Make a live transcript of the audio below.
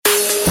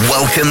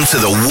Welcome to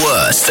the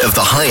worst of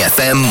the High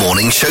FM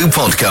Morning Show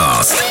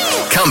podcast.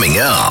 Coming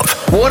up.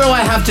 What do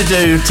I have to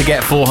do to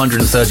get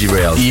 430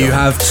 reals? You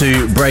have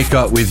to break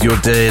up with your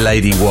dear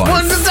lady wife.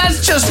 Well,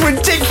 that's just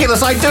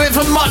ridiculous. I do it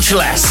for much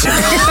less.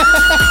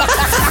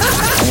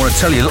 I want to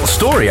tell you a little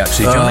story,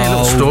 actually, Johnny. A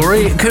little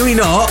story. Can we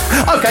not?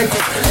 Okay.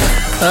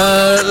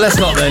 Let's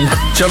not then.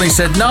 Johnny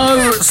said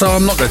no, so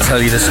I'm not going to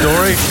tell you the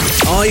story.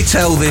 I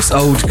tell this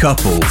old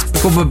couple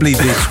probably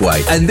this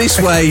way, and this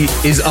way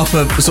is up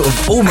a sort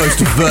of almost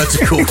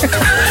vertical.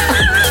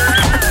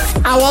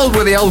 How old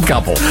were the old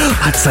couple?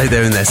 I'd say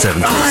they're in their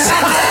 70s.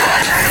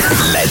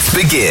 Let's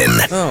begin.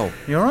 Oh,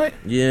 You all right?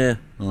 yeah.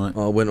 All right.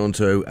 I went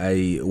onto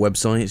a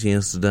website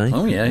yesterday.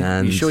 Oh, yeah.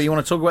 And You sure you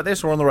want to talk about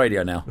this or on the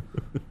radio now?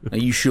 Are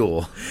you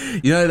sure?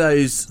 You know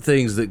those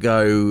things that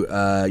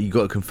go, you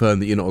got to confirm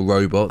that you're not a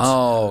robot?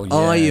 Oh, yeah.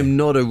 I am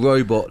not a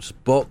robot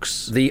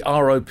box. The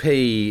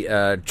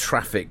ROP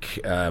traffic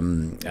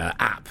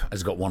app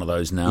has got one of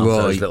those now.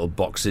 Right. Those little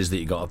boxes that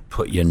you got to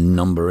put your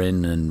number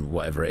in and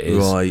whatever it is.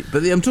 Right.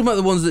 But I'm talking about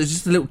the ones that it's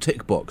just a little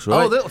tick box,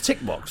 right? Oh, the little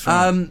tick box.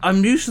 Right?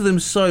 I'm used to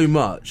them so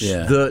much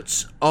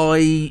that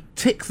I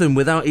tick them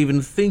without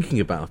even thinking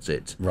about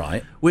it.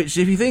 Right. Which,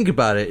 if you think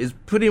about it, is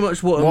pretty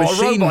much what a What a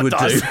machine robot would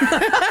does. do.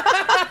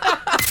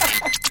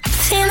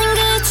 Feeling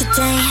good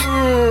today.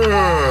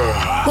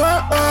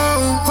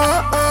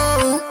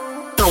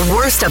 The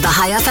worst of the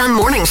High FM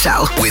morning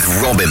show. With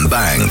Robin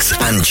Banks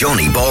and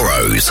Johnny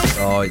Borrows.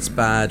 Oh, it's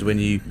bad when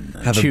you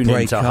have Tune a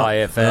into breakup. High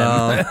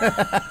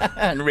FM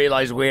and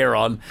realise we're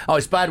on. Oh,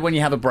 it's bad when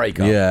you have a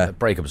breakup. Yeah.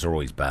 Breakups are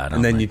always bad,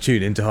 And then aren't you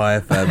tune into High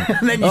FM.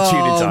 and then you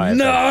tune into High FM.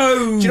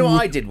 No! Do you know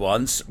what I did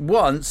once?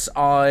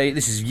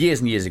 This is years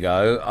and years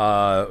ago,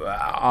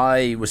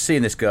 I was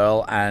seeing this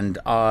girl and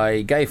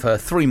I gave her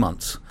 3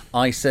 months.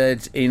 I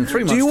said, in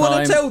 3 months' Do you time...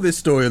 want to tell this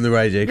story on the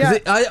radio? Yeah,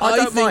 I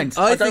don't think, mind.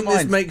 I I don't think this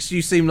mind. makes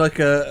you seem like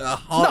a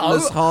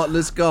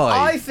heartless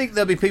guy. I think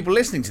there'll be people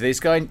listening to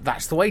this going,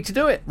 that's the way to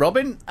do it,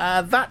 Robin.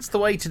 That's the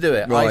way to do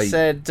it. I Right.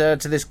 said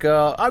to this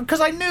girl, because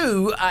I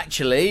knew,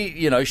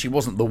 actually, she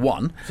wasn't the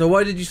one, So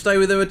why did you stay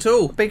with her at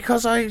all?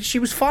 because she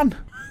was fun.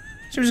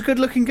 She was a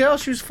good-looking girl.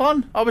 She was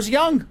fun. I was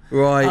young.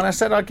 Right. And I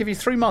said, I'll give you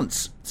 3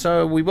 months.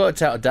 So we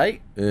worked out a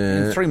date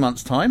in 3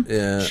 months' time.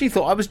 Yeah. She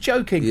thought I was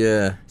joking.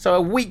 Yeah. So a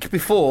week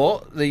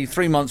before the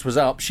 3 months was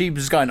up, she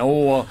was going,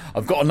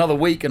 I've got another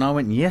week. And I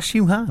went, yes,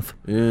 you have.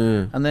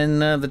 Yeah. And then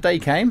the day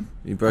came.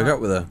 You broke up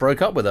with her.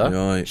 Broke up with her.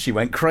 Right. She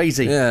went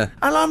crazy. Yeah.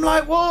 And I'm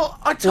like, well,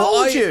 I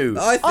told you.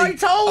 I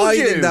told you. I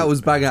think that was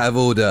bang out of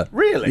order.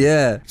 Really?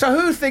 Yeah. So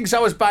who thinks I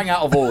was bang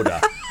out of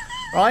order?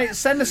 Right,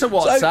 send us a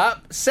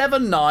WhatsApp,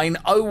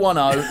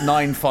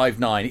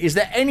 79010959. Is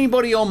there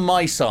anybody on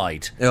my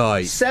side?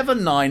 Right.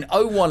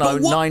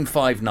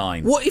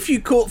 79010959. What if you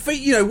caught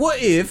feet?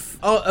 What if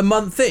a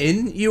month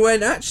in you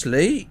went,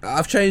 actually,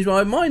 I've changed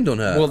my mind on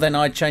her? Well, then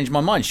I'd change my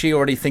mind. She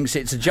already thinks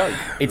it's a joke.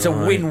 It's a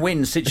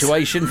win-win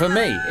situation for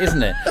me,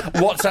 isn't it?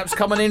 WhatsApp's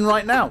coming in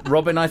right now.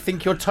 Robin, I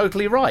think you're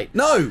totally right.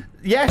 No.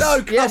 Yes,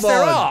 No, come yes, on.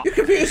 there are. Your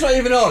computer's not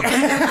even on.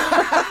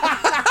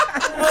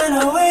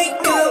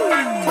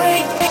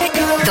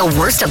 The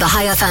worst of the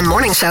High FM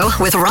morning show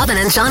with Robin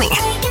and Johnny.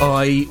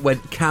 I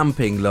went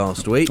camping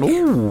last week.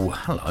 Ooh,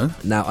 hello.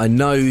 Now, I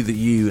know that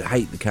you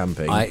hate the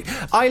camping. I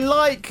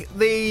like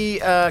the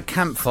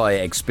campfire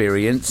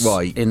experience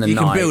Right. in the you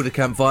night. can build a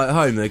campfire at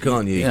home, though,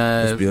 can't you?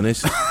 Let's be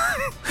honest.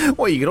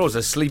 Well, you could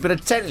also sleep in a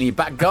tent in your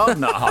back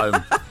garden at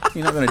home.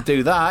 You're not going to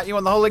do that. You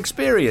want the whole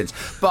experience.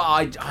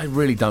 But I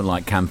really don't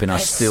like camping. I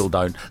still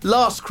don't.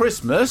 Last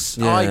Christmas,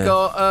 Yeah. I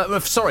got...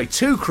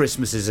 2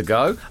 Christmases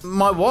ago,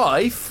 my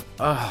wife...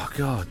 Oh,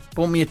 God.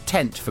 Bought me a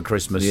tent for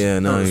Christmas. Yeah,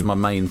 no. That was my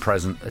main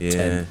present, a Yeah.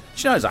 tent.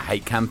 She knows I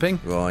hate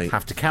camping. Right.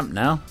 Have to camp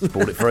now.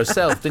 Bought it for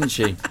herself, didn't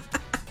she?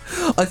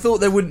 I thought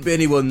there wouldn't be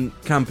anyone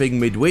camping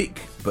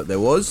midweek, but there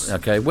was.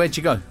 Okay, where'd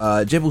you go?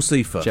 Jebel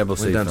Sifa. Jebel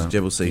Went down Sifa. to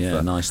Jebel Sifa.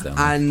 Yeah, nice down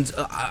there. And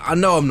I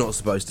know I'm not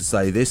supposed to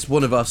say this.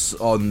 One of us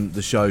on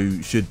the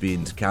show should be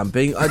into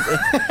camping.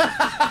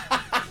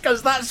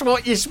 Because that's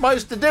what you're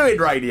supposed to do in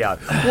radio.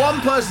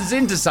 One person's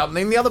into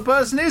something, the other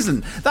person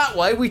isn't. That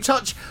way we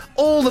touch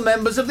all the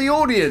members of the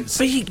audience.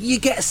 But you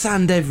get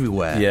sand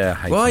everywhere. Yeah, I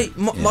hate right? it.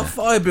 My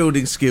fire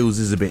building skills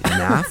is a bit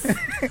naff.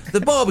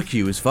 The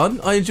barbecue was fun.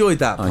 I enjoyed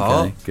that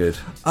part. Okay, good.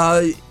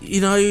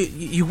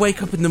 You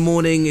wake up in the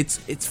morning, it's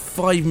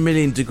 5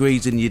 million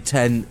degrees in your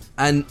tent,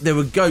 and there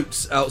were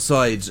goats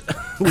outside.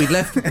 We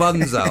left the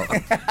buns out.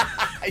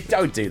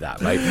 Don't do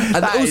that, mate.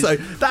 And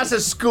that's a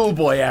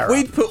schoolboy error.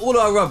 We'd put all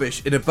our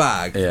rubbish in a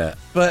bag. Yeah.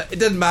 But it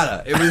didn't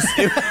matter. It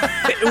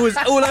was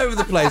all over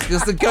the place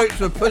because the goats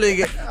were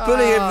pulling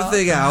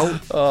everything out.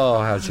 Oh,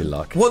 how'd you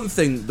luck? One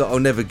thing that I'll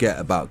never get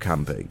about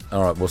camping.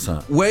 All right, what's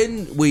that?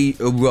 When we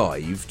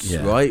arrived,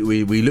 right,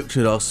 we looked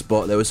at our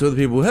spot. There were some other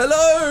people.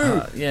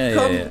 Hello,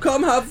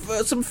 come have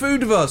some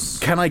food with us.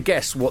 Can I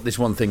guess what this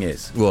one thing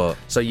is? What?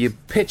 So you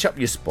pitch up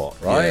your spot,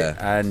 right?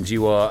 Yeah. And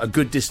you are a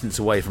good distance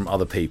away from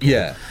other people.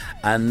 Yeah.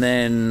 And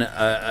then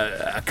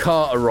a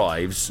car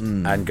arrives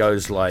and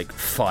goes like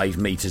 5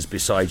 meters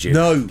beside you.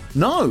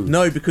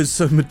 No, because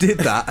someone did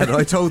that and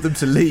I told them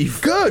to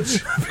leave. Good.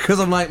 Because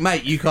I'm like,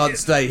 mate, you can't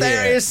stay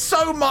There here. is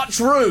so much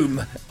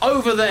room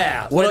over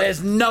there where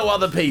there's no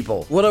other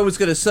people. What I was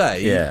going to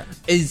say Yeah.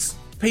 is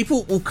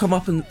people will come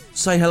up and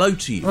say hello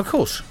to you. Of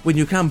course. When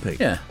you're camping.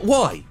 Yeah.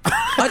 Why?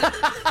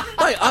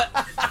 I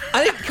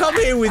didn't come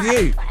here with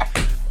you.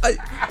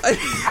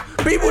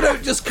 People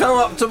don't just come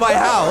up to my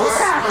house,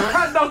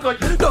 knock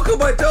on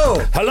my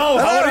door. Hello,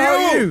 how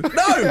are you?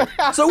 No.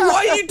 So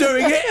why are you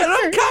doing it and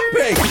I'm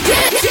camping?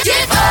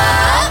 Get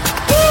up!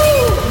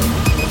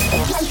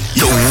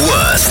 The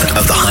worst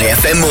of the High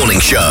FM morning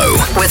show.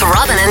 With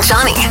Robin and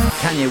Johnny.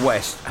 Kanye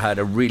West had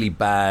a really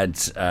bad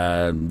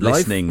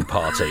listening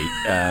party.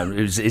 It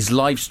was his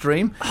live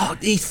stream. Oh,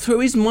 he threw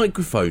his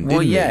microphone,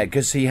 didn't he?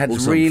 Because he had Or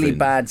really something.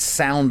 bad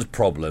sound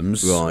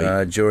problems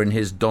Right. during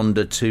his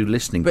Donda 2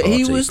 listening But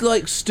party. he was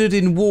like stood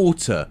in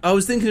water. I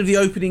was thinking of the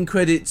opening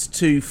credits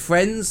to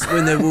Friends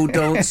when they were all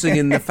dancing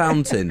in the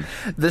fountain.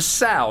 The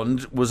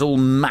sound was all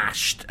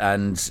mashed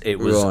and it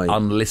was Right.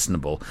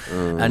 unlistenable.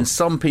 And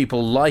some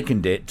people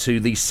likened it to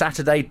the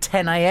Saturday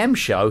 10 a.m.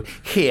 show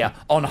here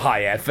on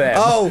High FM.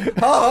 Oh, ha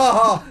ha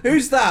ha!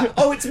 Who's that?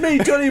 Oh, it's me,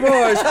 Johnny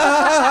Morris.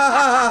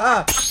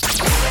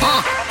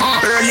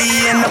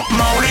 Early in the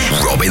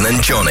morning. Robin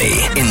and Johnny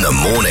in the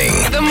morning.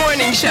 The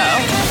morning show.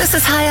 This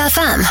is High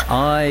FM.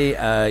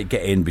 I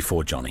get in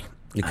before Johnny.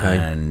 Okay.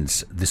 And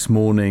this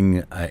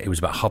morning, it was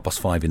about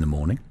 5:30 in the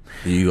morning.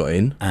 You got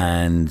in.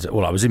 And,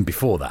 well, I was in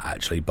before that,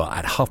 actually, but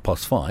at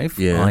 5:30,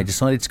 Yeah. I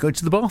decided to go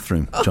to the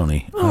bathroom,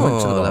 Johnny. I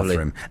went to the lovely.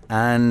 bathroom.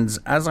 And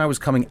as I was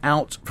coming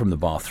out from the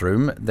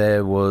bathroom,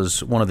 there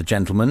was one of the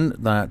gentlemen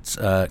that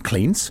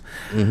cleans.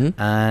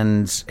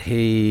 And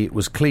he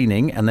was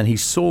cleaning, and then he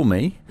saw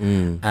me,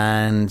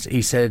 and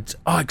he said,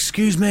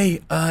 excuse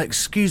me.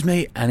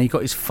 And he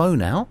got his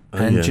phone out,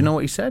 and yeah. do you know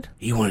what he said?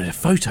 He wanted a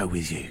photo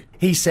with you.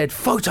 He said,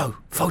 photo.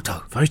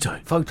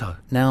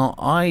 Now,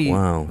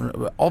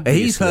 Wow.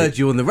 obviously... He's heard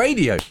you on the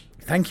radio.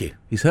 Thank you.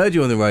 He's heard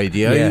you on the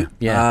radio.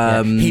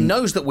 Yeah. He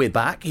knows that we're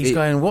back. He's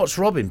going, what's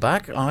Robin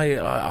back?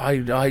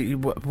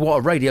 What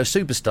a radio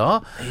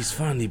superstar. He's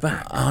finally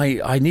back.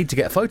 I need to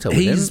get a photo with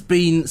He's him.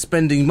 been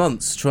spending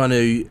months trying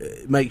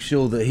to make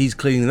sure that he's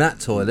cleaning that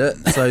toilet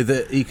so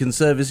that he can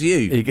service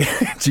you.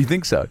 Do you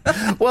think so?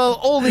 Well,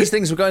 all these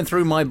things were going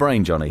through my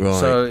brain, Johnny. Right.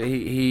 So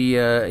he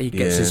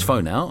gets Yeah. his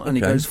phone out and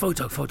he Okay. goes,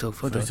 photo.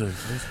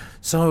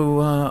 So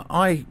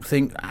I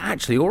think,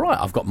 actually, all right,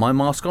 I've got my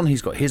mask on,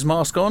 he's got his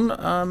mask on,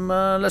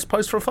 let's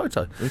pose for a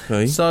photo.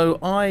 Okay. So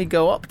I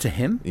go up to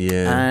him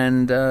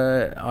and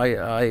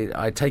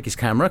I take his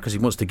camera because he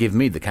wants to give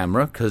me the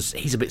camera because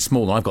he's a bit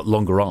smaller, I've got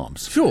longer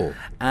arms. Sure.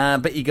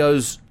 But he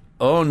goes,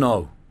 oh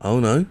no. Oh,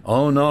 no.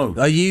 Are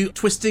Are you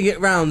twisting it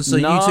round so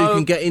No. you two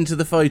can get into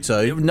the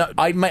photo? No,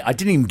 I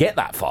didn't even get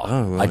that far.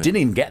 Oh, right. I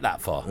didn't even get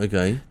that far.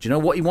 Okay. Do you know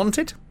what he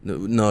wanted?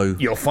 No.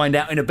 You'll find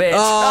out in a bit.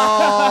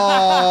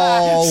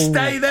 Oh!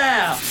 Stay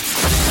there.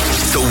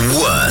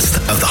 The worst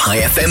of the High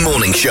FM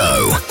morning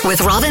show.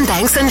 With Robin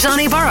Banks and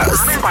Johnny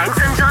Burrows.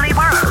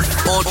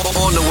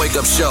 On the wake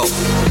up show.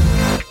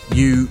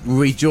 You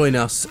rejoin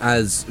us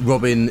as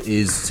Robin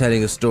is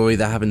telling a story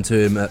that happened to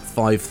him at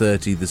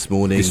 5:30 this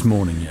morning. This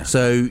morning, yeah.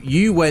 So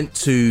you went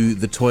to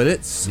the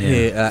toilets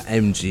here at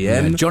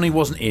MGM. Yeah, Johnny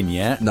wasn't in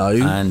yet. No.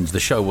 And the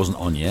show wasn't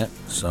on yet.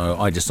 So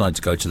I decided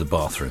to go to the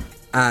bathroom.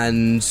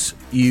 And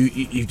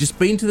you've just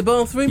been to the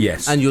bathroom?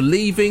 Yes. And you're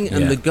leaving,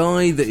 and Yeah. the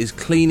guy that is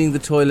cleaning the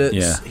toilets,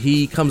 Yeah.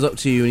 he comes up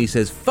to you and he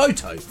says,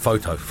 photo.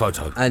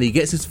 Photo. And he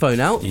gets his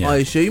phone out, Yeah. I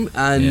assume,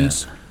 and, Yeah.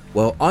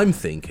 well, I'm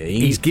thinking...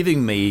 He's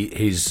giving me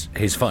his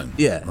phone.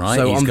 Yeah, Right?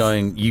 so He's I'm-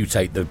 going, you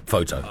take the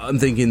photo. I'm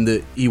thinking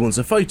that he wants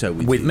a photo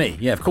with you. With me.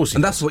 Yeah, of course he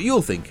And does. that's what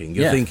you're thinking.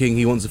 You're Yeah. thinking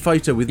he wants a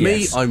photo with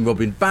Yes. me. I'm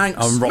Robin Banks.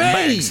 I'm Robin Me!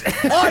 Banks.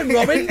 I'm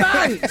Robin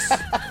Banks.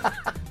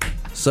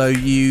 So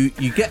you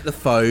get the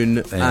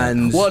phone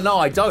and Well, no,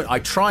 I don't. I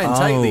try and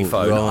take the Oh,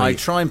 phone. right. I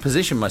try and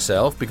position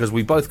myself because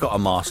we both got our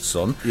masks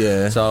on.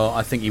 Yeah. So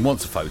I think he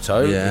wants a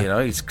photo. Yeah. You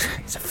know, he's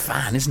a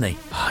fan, isn't he?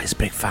 oh, he's a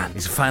big fan.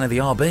 He's a fan of the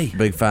RB.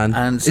 Big fan.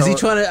 And is he so-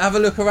 trying to have a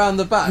look around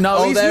the back? No,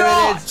 oh, he's there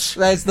not. It is.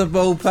 There's the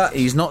ball patch.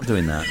 He's not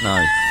doing that,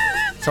 no.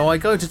 So I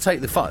go to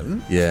take the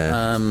phone,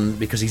 Yeah.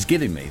 because he's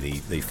giving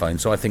me the phone.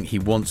 So I think he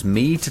wants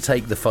me to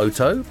take the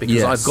photo because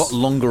Yes. I've got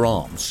longer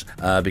arms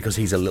because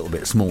he's a little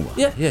bit smaller.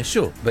 Yeah,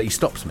 sure. But he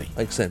stops me.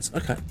 Makes sense.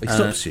 Okay. He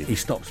stops you. He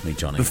stops me,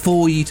 Johnny.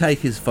 Before you take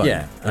his phone.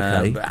 Yeah.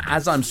 Okay. But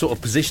as I'm sort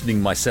of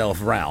positioning myself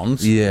round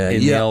Yeah,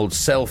 in yeah. the old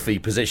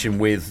selfie position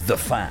with the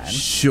fan,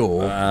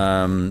 Sure.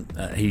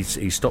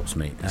 he stops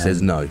me. He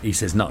says no. He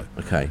says no.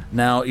 Okay.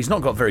 Now, he's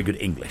not got very good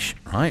English,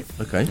 right?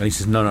 Okay. And he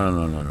says, no.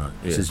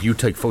 He Yeah. says, you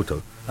take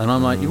photo. And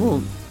I'm like,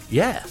 well,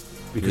 yeah.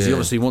 Because he Yeah.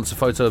 obviously wants a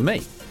photo of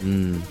me.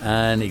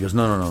 And he goes,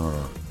 no.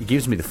 He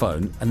gives me the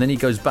phone, and then he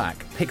goes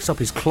back, picks up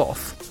his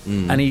cloth,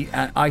 and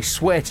I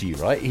swear to you,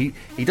 right,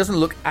 he doesn't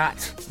look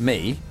at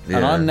me,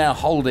 and Yeah. I'm now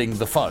holding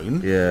the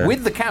phone Yeah.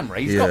 with the camera.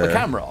 He's got the Yeah.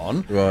 camera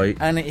on, Right.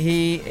 and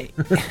he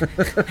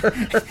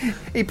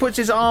he puts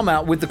his arm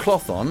out with the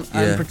cloth on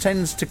and Yeah.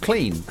 pretends to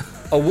clean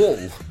a wall.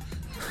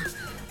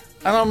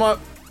 And I'm like,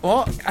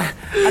 What?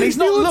 And he's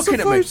not He wants looking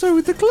a at me. photo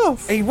with the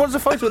cloth. He wants a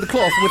photo of the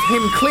cloth with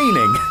him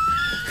cleaning.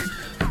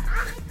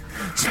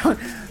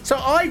 So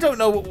I don't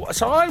know.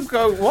 So I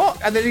go, what?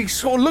 And then he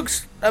sort of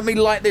looks at me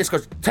like this,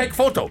 goes, take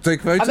photo.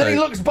 Take photo. And then he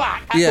looks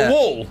back at Yeah. the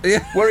wall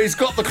Yeah. where he's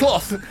got the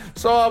cloth.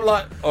 So I'm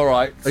like, all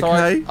right. So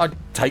Okay. I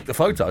take the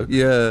photo.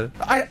 Yeah.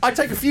 I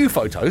take a few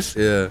photos.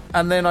 Yeah.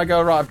 And then I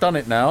go, right, I've done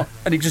it now.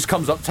 And he just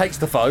comes up, takes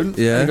the phone.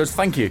 Yeah. And he goes,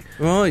 thank you.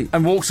 Right.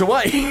 And walks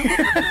away.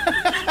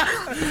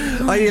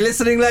 Are you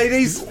listening,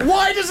 ladies?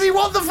 Why does he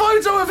want the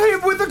photo of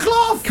him with the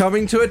cloth?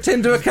 Coming to a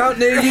Tinder account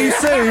near you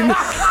soon.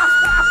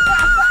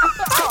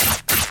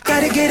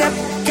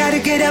 Gotta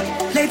get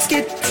up, let's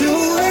get to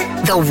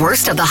it. The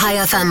worst of the High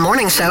FM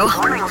morning show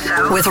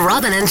with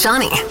Robin and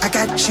Johnny. I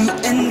got you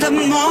in the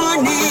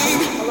morning.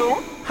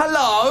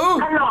 Hello?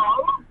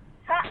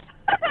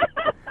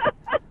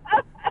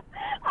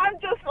 I'm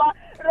just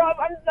laughing. Rob,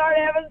 I'm sorry,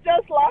 I was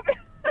just laughing.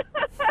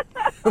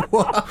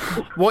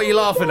 What are you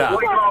laughing at?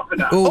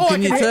 Oh, I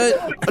can you can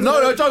turn?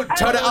 No, don't.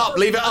 Turn it up.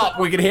 Leave it up.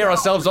 We can hear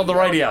ourselves on the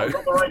radio. Oh, I'm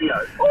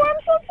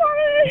so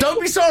sorry.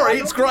 Don't be sorry.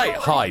 It's great.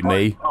 Hi,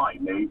 me.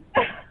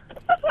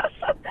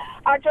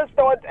 I just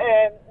thought,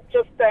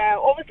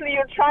 obviously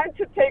you're trying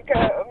to take,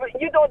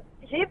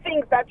 he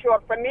thinks that you're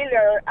a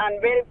familiar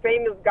and very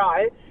famous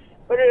guy,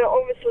 but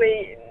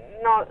obviously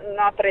not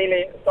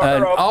really.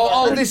 Sorry,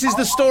 Rob. This is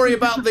the story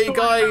about the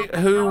guy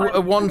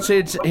who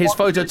wanted his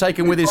photo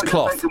taken with his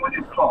cloth.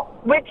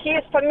 With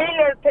his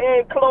familiar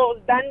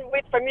clothes, then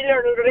with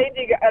familiar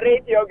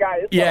radio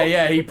guys.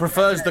 Yeah, he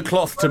prefers the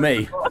cloth to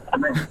me.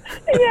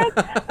 Yes.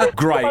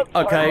 Great.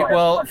 Okay,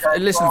 well,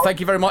 listen, thank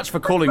you very much for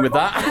calling with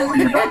that. Oh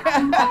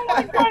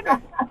my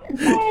God.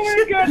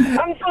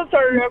 I'm so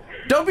sorry, Rob.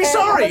 Don't be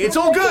sorry. It's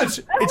all good.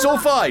 It's all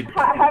fine.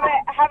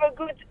 Have a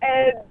good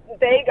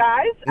day,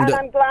 guys, and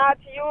I'm glad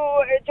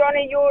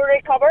Johnny, you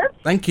recovered.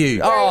 Thank you.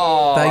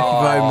 Oh, Thank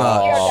you very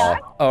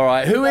much. All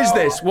right, who is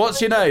this?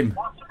 What's your name?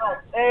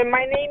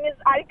 My name is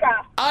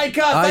Aika.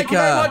 Aika, thank you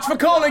very much for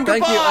calling.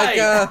 Thank Goodbye.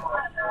 you, Aika.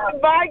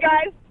 Bye,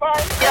 guys.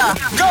 Bye.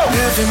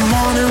 Every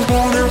morning,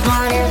 wanna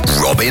run.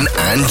 Robin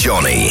and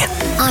Johnny.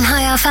 On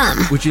High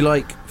FM. Would you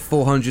like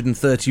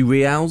 430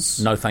 reals?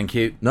 No, thank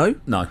you. No?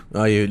 No.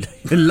 Are you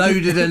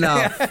loaded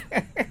enough?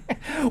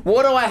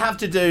 What do I have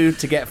to do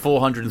to get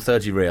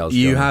 430 reals?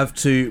 You Johnny? have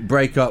to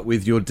break up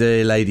with your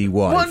dear lady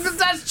wife. Well,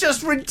 that's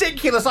just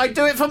ridiculous. I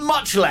do it for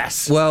much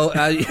less. Well,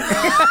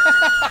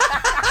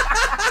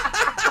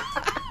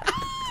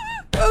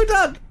 well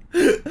done.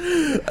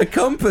 A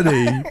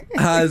company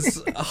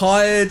has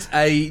hired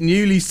a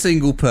newly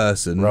single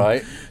person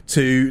Right.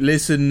 to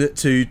listen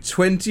to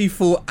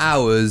 24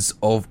 hours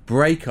of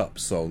breakup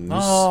songs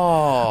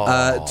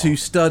to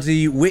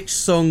study which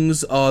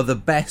songs are the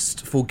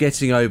best for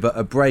getting over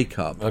a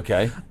breakup.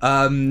 Okay.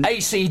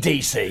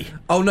 AC/DC.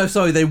 Oh, no,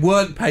 sorry, they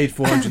weren't paid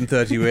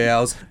 430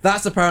 reals.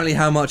 That's apparently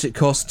how much it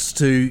costs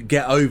to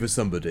get over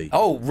somebody.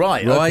 Oh,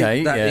 right. Right?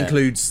 Okay. That yeah.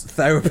 includes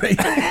therapy.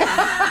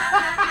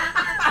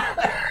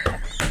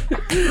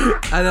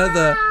 And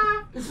other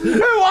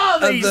Who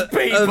are these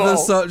people? other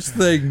such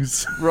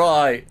things.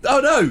 Right. Oh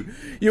no,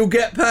 you'll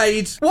get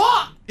paid.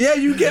 What? Yeah,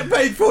 you get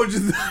paid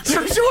 430.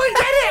 Do I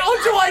get it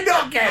or do I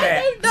not get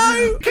it?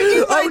 No. Can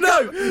you Oh make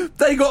no,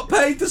 they got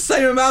paid the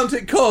same amount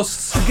it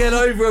costs to get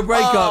over a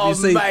breakup. Oh, you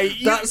see, mate,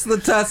 that's the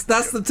test.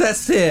 That's the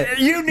test here.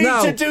 You need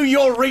Now, to do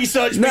your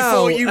research Now-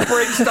 before you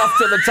bring stuff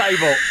to the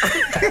table.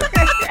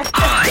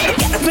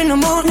 Up in the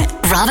morning.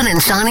 Robin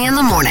and Johnny in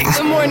the morning.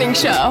 The morning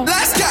show.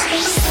 Let's go.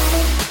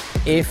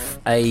 If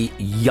a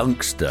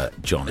youngster,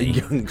 Johnny,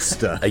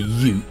 youngster. a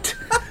ute,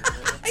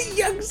 A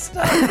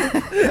youngster.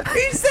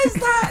 Who says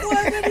that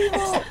word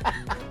anymore?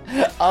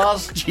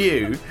 asked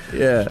you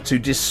to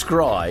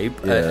describe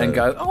and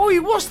go, oh,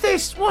 what's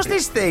this? What's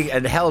this thing?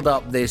 And held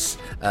up this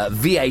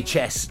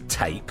VHS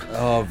tape.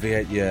 Oh,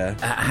 yeah.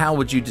 How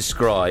would you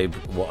describe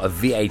what a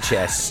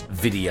VHS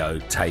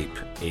videotape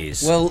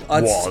is? Well,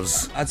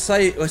 was. I'd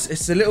say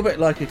it's a little bit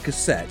like a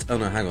cassette. Oh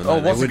no, hang on. Oh,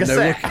 no, what's a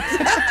cassette?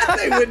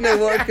 They wouldn't know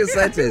what a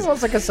cassette is.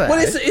 What's a cassette? Well,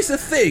 it's a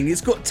thing.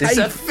 It's got tape. It's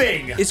a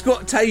thing. It's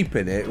got tape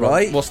in it,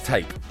 right? What's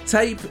tape?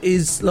 Tape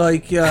is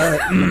like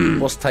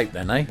What's tape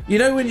then, eh? you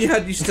know when you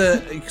used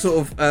to sort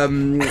of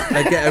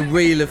get a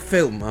reel of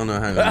film. Oh no,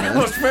 hang on.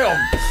 What's film?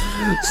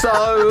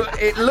 So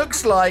it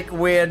looks like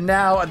we're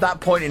now at that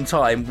point in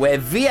time where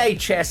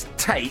VHS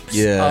tapes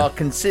are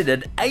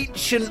considered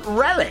ancient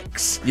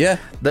relics. Yeah.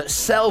 That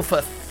sell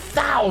for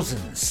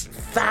thousands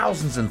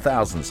and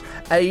thousands.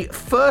 A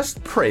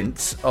first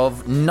print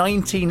of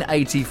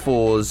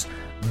 1984's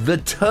The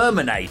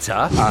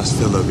Terminator.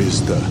 Hasta la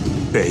vista,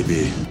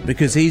 baby.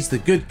 Because he's the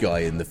good guy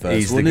in the first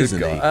He's one, the good isn't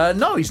guy. he?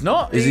 No, he's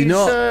not. Is he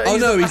not? Oh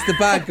no, he's the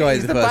bad guy in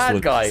He's the the first bad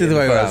one. guy It's the in other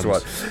way first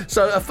around. one.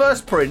 So a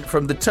first print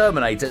from The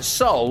Terminator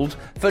sold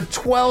for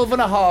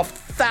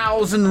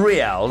 12,500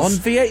 reals. On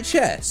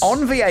VHS?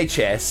 On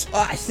VHS.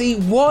 I see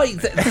why.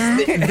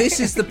 This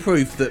is the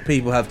proof that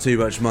people have too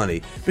much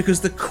money.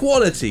 Because the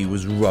quality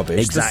was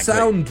rubbish. Exactly. The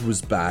sound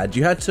was bad.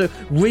 You had to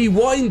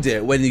rewind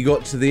it when you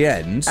got to the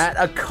end. At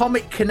a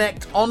Comic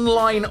Connect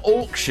online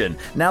auction.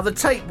 Now, the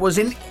tape was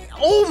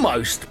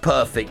almost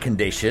perfect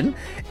condition.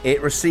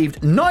 It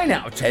received 9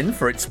 out of 10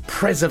 for its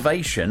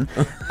preservation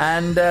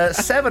and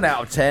 7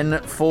 out of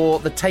 10 for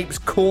the tape's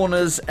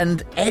corners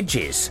and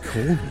edges.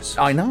 Corners?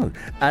 I know.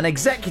 An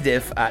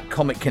executive at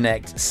Comic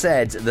Connect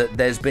said that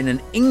there's been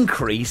an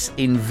increase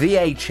in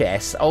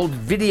VHS, old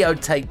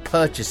videotape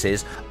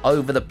purchases,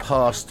 over the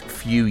past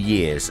few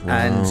years. Wow.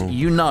 And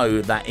you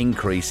know that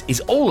increase is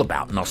all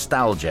about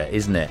nostalgia,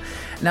 isn't it?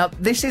 Now,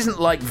 this isn't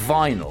like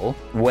vinyl,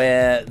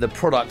 where the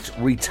product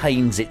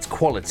retains its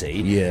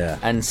quality. Yeah.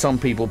 And some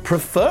people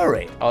prefer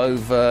it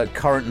over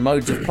current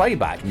modes of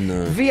playback.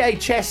 No.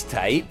 VHS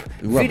tape,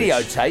 Rubbish.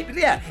 videotape,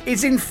 yeah,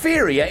 it's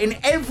inferior in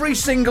every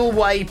single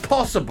way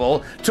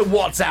possible to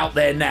what's out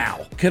there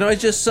now. Can I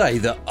just say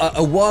that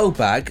a while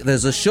back,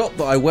 there's a shop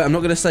that I went, I'm not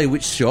going to say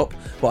which shop,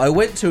 but I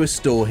went to a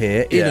store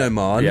here in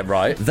Oman. Yeah,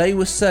 right. They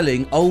were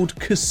selling old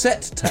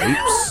cassette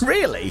tapes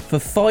Really? for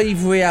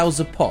 5 reals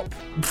a pop.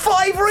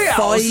 5 reals?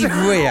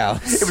 5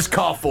 reals. It was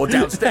Carrefour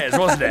downstairs,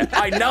 wasn't it?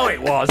 I know it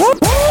was.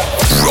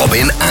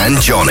 Robin and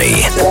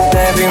Johnny.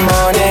 Every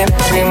morning.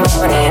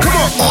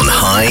 On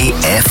High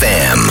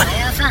FM.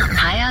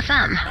 High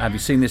FM. Have you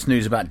seen this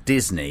news about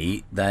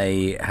Disney?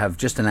 They have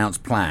just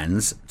announced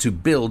plans to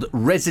build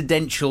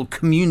residential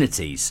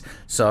communities,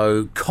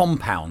 so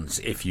compounds,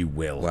 if you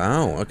will.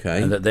 Wow,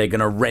 okay. And that they're going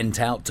to rent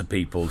out to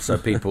people so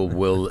people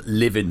will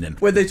live in them.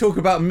 When they talk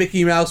about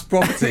Mickey Mouse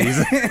properties,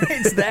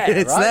 It's there,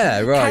 It's right?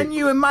 there, right. Can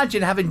you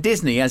imagine having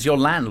Disney as your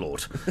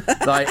landlord?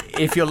 Like,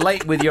 if you're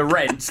late with your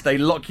rents, they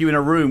lock you in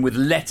a room with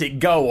Let It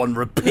Go on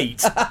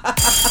repeat.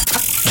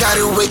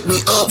 Gotta wake me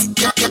up.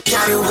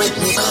 Gotta wake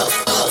me up.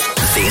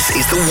 This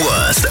is the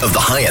worst of the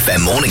High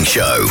FM morning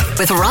show.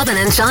 With Robin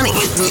and Johnny.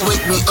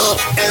 Wake me up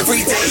every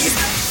day.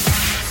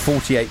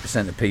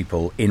 48% of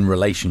people in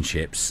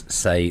relationships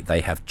say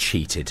they have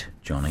cheated,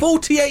 Johnny.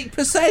 48%.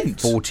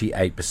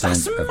 48%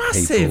 That's of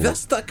massive. people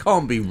That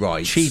can't be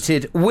right.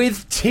 cheated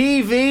with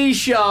TV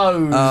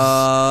shows.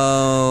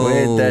 Oh.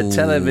 With their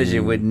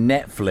television, with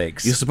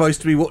Netflix. You're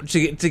supposed to be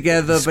watching it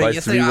together, but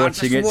you supposed to be think,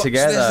 watching just it watch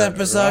together. this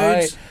episode.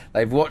 Right?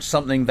 They've watched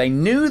something they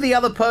knew the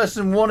other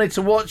person wanted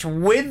to watch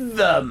with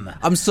them.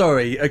 I'm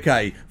sorry,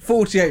 okay,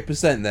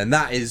 48% then,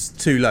 that is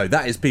too low.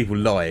 That is people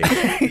lying.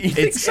 You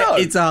think so?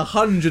 It's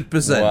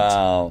 100%.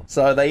 Wow.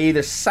 So they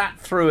either sat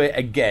through it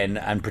again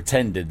and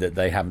pretended that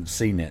they haven't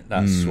seen it.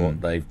 That's what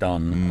they've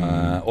done.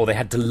 Or they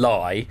had to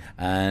lie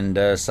and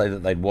say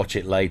that they'd watch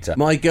it later.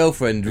 My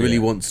girlfriend really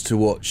wants to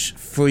watch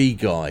Free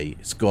Guy.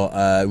 It's got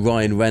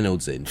Ryan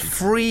Reynolds in.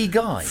 Free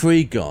Guy.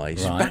 Free Guy.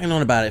 She's Right. banging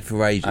on about it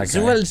for ages. It's a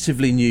Okay.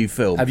 relatively new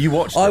film. Have you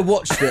watched I it?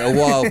 watched it a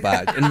while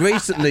back, and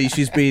recently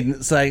she's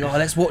been saying, "Oh,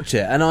 let's watch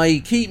it," and I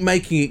keep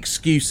making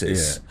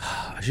excuses.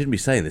 I shouldn't be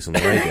saying this on the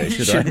radio, You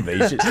should shouldn't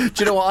I? be. Do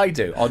you know what I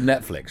do on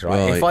Netflix, right?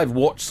 Right. If I've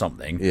watched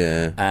something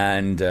Yeah.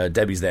 and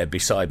Debbie's there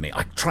beside me,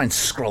 I try and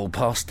scroll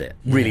past it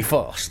really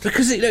fast.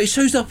 Because it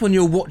shows up on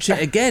your watch it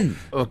again.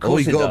 Of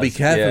course, you've got to be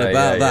careful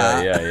about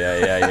that.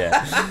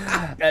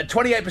 Yeah.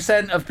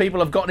 28% of people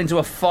have gotten into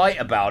a fight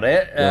about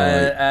it,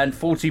 and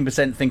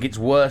 14% think it's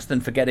worse than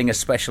forgetting a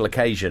special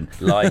occasion,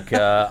 like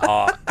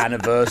our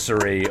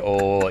anniversary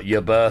or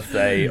your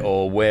birthday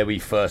or where we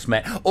first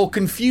met, or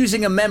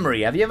confusing a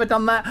memory. Have you ever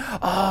done that?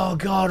 Oh,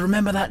 God,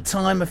 remember that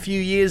time a few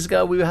years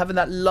ago we were having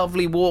that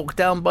lovely walk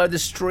down by the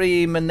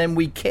stream and then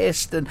we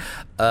kissed and...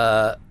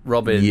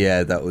 Robin.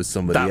 Yeah, that was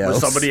somebody That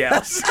else. was somebody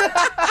else.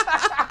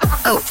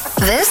 Oh,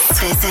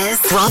 this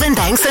is Robin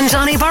Banks and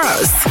Johnny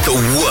Burrows.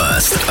 The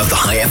worst of the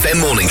High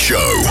FM morning show.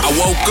 I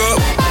woke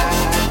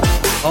up.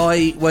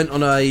 I went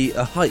on a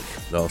hike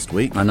last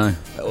week. I know.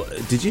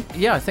 Did you?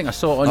 Yeah, I think I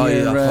saw it on Oh,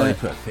 your... yeah, I probably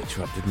put a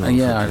picture up, didn't I?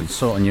 yeah, I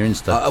saw it on your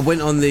Insta. I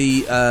went on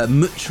the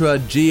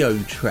Mutra Geo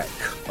Trek.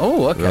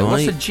 Oh, okay.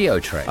 What's a Right.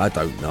 geotrek? I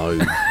don't know.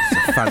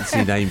 It's a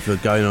fancy name for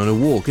going on a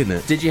walk, isn't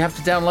it? Did you have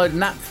to download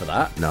an app for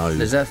that? No.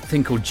 There's a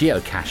thing called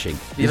geocaching.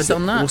 Have you ever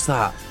done that? What's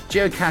that?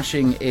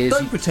 Geocaching is...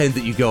 Don't pretend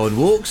that you go on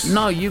walks.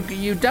 No, you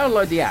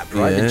download the app,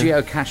 right? Yeah. The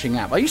geocaching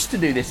app. I used to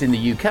do this in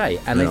the UK,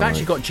 and they've Right.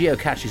 actually got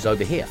geocaches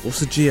over here.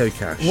 What's a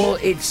geocache? Well,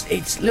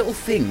 it's little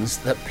things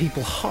that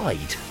people hide,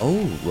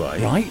 Oh,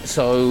 right. right?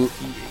 So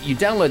you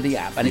download the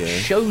app, and it Yeah.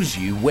 shows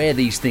you where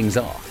these things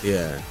are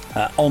Yeah.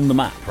 on the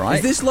map, right?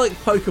 Is this like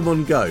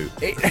Pokemon Go?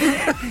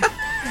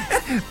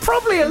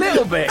 Probably a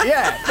little bit,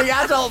 yeah. The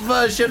adult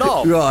version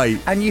of. Right.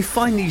 And you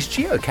find these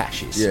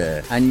geocaches.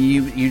 Yeah. And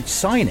you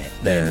sign it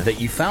then Yeah. that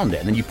you found it,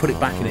 and then you put it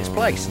back in its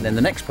place, and then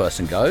the next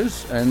person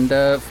goes and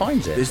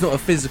finds it. It's not a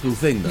physical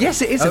thing, though.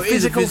 Yes, it is Oh, a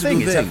physical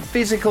thing. It's a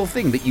physical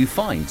thing that you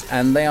find,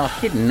 and they are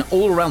hidden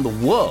all around the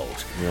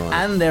world. Right.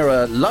 And there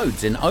are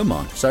loads in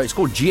Oman, so it's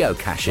called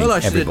geocaching. Well, I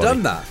should have everybody.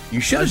 done that.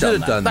 You should I have should done,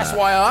 have that. done That's that.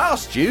 why I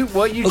asked you.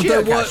 Were you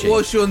Although, geocaching?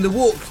 whilst you're on the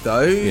walk,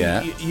 though,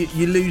 Yeah.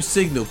 you lose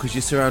signal because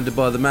you're surrounded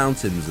by the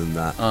mountains and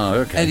that. Oh,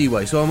 okay.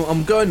 Anyway, so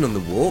I'm going on the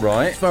walk.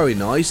 Right. It's very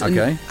nice. And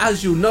Okay.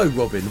 as you'll know,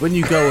 Robin, when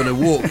you go on a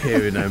walk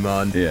here in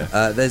Oman,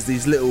 Yeah. there's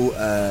these little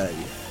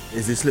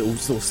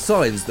sort of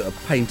signs that are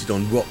painted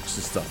on rocks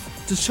and stuff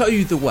to show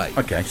you the way.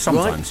 Okay,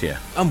 sometimes, right? yeah.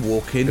 I'm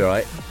walking.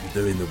 Right. I'm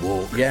doing the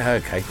walk. Yeah,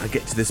 okay. I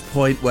get to this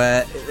point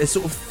where there's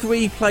sort of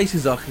 3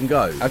 places I can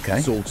go.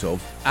 Okay. Sort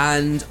of.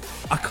 And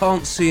I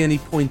can't see any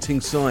pointing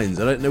signs.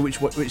 I don't know which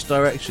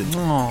direction.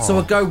 Aww. So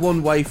I go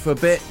one way for a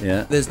bit.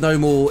 Yeah. There's no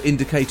more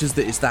indicators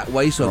that it's that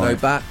way, so I Right.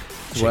 go back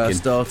to where I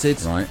Chicken.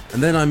 started. Right.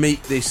 And then I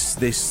meet this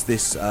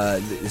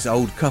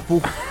old couple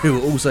who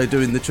are also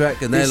doing the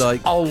trek, and they're This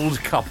like, old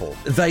couple.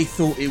 they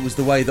thought it was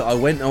the way that I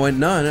went. I went,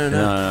 no,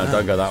 No,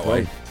 don't go that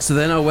way. So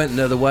then I went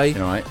another way.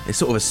 Right. It's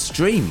sort of a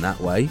stream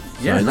that way.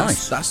 Yeah, So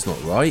nice. That's not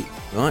right.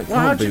 Right? Well,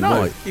 how Can't do be you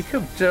know? right. You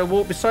could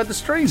walk beside the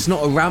stream. It's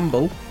not a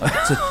ramble.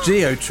 It's a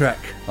geo-trek.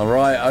 All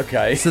right,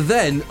 okay. So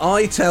then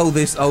I tell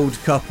this old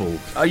couple,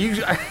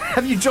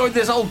 Have you joined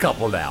this old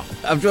couple now?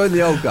 I've joined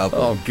the old couple.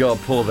 Oh, God,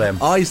 poor them.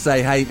 I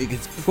say, hey,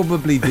 it's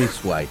probably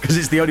this way. Because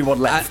it's the only one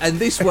left. And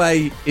this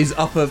way is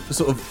up a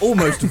sort of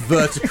almost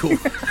vertical.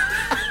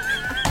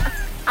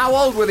 How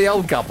old were the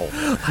old couple?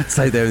 I'd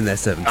say they're in their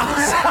 70s.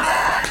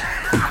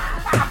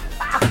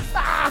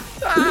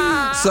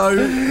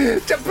 So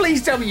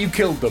Please tell me you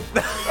killed them.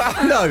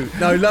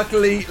 no,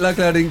 luckily I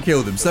didn't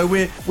kill them. So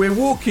we're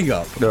walking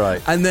up.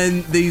 Right. And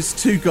then these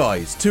 2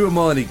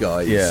 Omani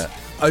guys Yeah.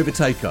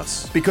 overtake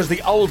us. Because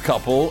the old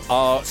couple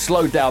are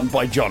slowed down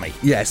by Johnny.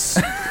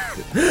 Yes.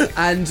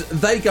 And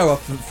they go up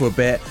for a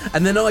bit,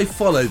 and then I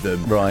follow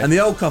them. Right. And the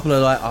old couple are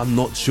like, I'm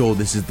not sure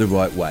this is the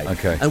right way.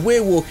 Okay. And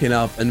we're walking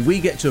up, and we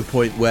get to a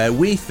point where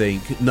we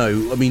think, no,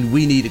 I mean,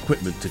 we need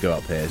equipment to go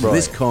up here, so Right.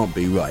 this can't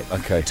be right.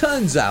 Okay.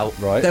 Turns out,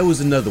 Right. there was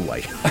another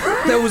way.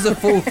 There was a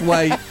 4th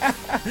way.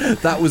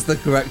 That was the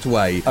correct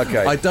way.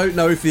 Okay. I don't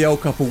know if the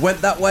old couple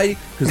went that way,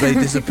 because they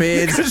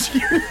disappeared. Because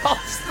you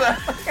lost them.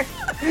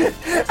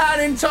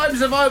 And in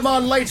times of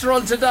Oman later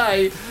on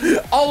today,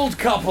 old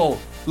couple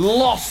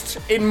lost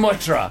in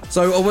Mutra.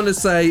 So I want to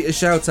say a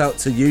shout out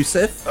to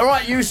Yusuf. All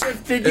right,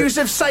 Yusuf, did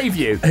Yusuf save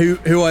you?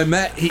 Who I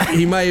met,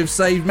 he may have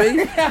saved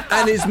me,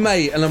 and his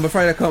mate, and I'm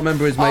afraid I can't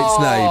remember his mate's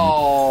name.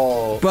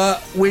 Oh.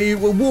 But we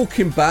were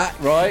walking back,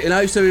 Right. You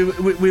know, so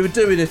we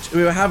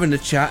were having a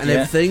chat and Yeah.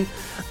 everything,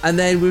 and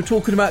then we were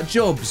talking about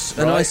jobs,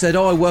 and I Right. said,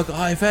 "Oh, I work at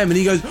High FM," and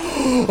he goes,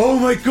 "Oh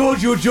my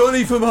God, you're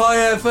Johnny from High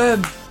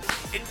FM."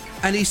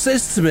 And he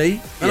says to me,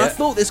 and I Yeah.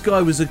 thought this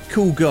guy was a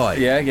cool guy.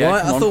 Yeah, Right? come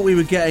I on. thought we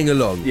were getting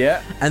along.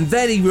 Yeah. And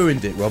then he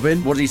ruined it,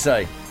 Robin. What did he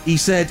say? He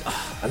said, "Oh,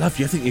 I love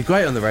you. I think you're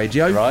great on the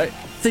radio. Right.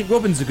 I think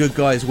Robin's a good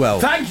guy as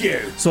well." Thank you.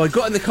 So I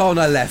got in the car and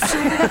I left.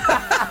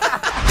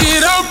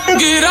 Get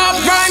up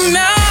right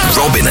now.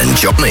 Robin and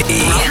Johnny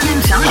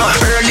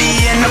Early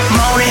in the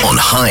morning. on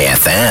High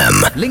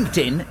FM.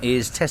 LinkedIn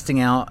is testing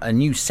out a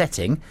new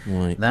setting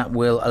that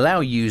will allow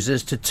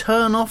users to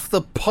turn off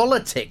the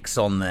politics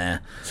on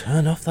there.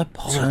 Turn off the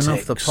politics. Turn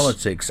off the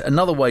politics.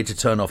 Another way to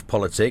turn off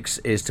politics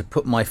is to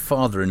put my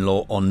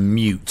father-in-law on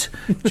mute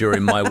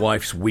during my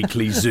wife's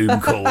weekly Zoom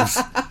calls.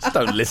 Just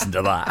don't listen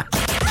to that.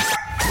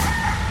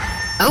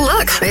 Oh,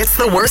 look, it's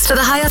the worst of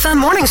the High FM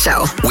morning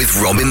show. With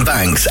Robin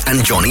Banks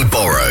and Johnny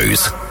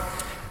Borrows.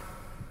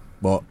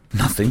 What?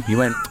 Nothing. You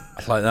went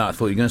like that. I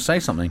thought you were going to say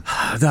something.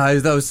 No,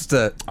 that was just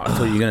a... I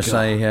thought you were going to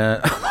say...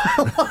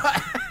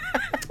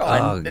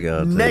 Oh,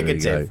 God.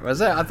 negative. Was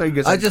it? I thought you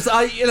were going to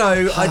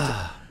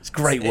say... It's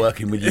great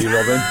working with you,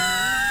 Robin.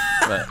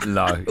 But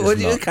no,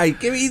 it's not. Okay,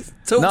 give me...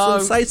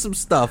 say some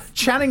stuff.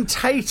 Channing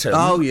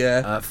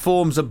Tatum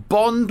forms a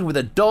bond with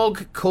a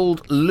dog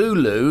called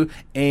Lulu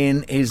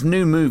in his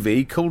new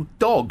movie called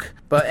Dog.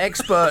 But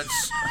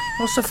experts...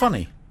 What's so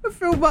funny? A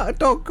film about a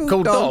dog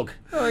Called Dog.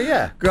 Oh,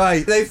 yeah.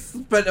 Great. They've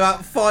spent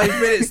about 5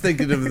 minutes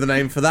thinking of the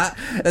name for that.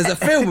 There's a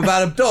film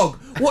about a dog.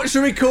 What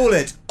should we call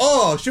it?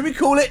 Oh, should we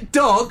call it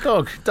Dog?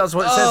 Dog does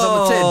what it says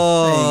on the tin.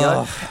 There you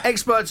go.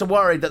 Experts are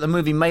worried that the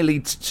movie may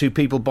lead to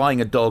people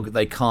buying a dog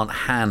they can't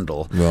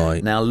handle.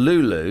 Right. Now,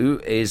 Lulu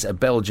is a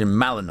Belgian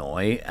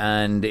Malinois,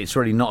 and it's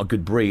really not a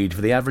good breed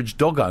for the average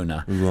dog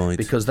owner. Right.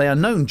 Because they are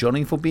known,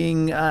 Johnny, for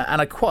being, and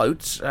I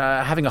quote,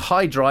 having a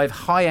high drive,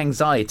 high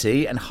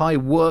anxiety, and high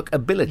work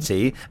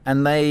ability,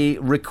 and they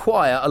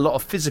require a lot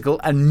of physical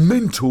and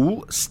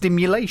mental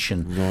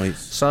stimulation. Right.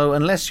 So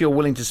unless you're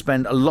willing to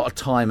spend a lot of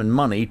time and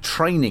money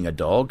training a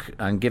dog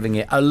and giving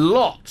it a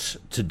lot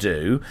to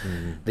do,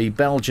 the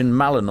Belgian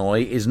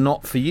Malinois is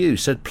not for you.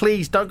 So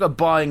please don't go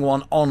buying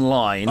one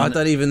online. I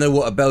don't even know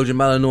what a Belgian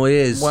Malinois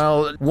is.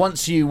 Well,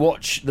 once you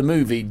watch the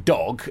movie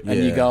Dog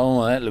and you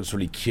go, oh, that looks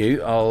really cute,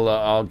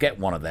 I'll get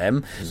one of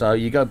them. So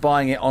you go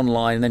buying it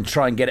online and then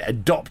try and get it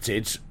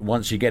adopted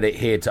once you get it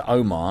here to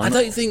Oman. I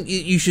don't think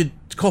you should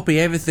copy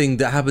everything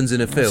that happens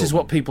in a film. This is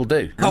what people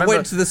do. I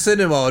went to the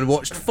cinema and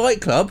watched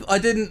Fight Club. I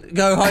didn't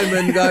go home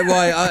and go,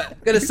 right, I'm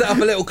going to set up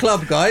a little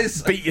club,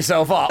 guys. Beat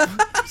yourself up.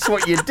 That's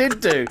what you did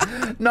do.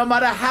 No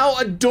matter how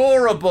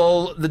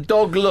adorable the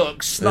dog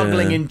looks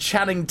snuggling in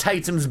Channing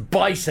Tatum's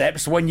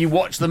biceps when you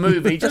watch the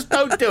movie, just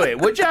don't do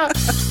it, would ya?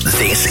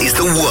 This is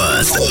the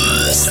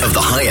worst of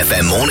the High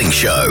FM morning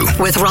show.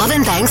 With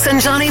Robin Banks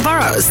and Johnny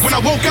Burrows. When I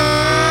woke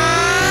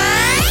up.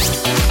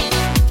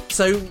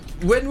 So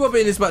when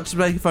Robin is about to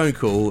make a phone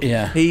call,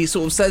 he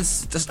sort of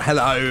says just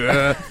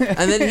hello,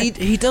 and then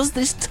he does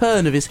this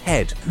turn of his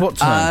head. What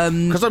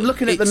turn? Because I'm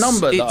looking at the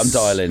number that I'm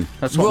dialing.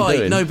 That's what I'm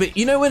doing. No, but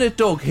you know when a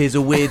dog hears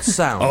a weird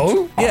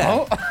sound?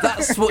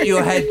 That's what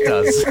your head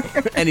does.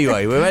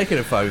 Anyway, we're making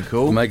a phone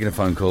call. We're making a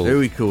phone call. Who are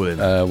we calling?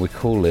 We're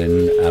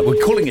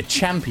calling a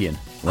champion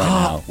right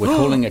now. We're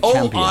calling a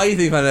champion. Oh, I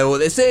think I know what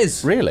this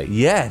is. Really?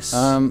 Yes.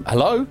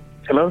 Hello?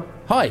 Hello?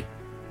 Hi.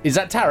 Is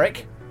that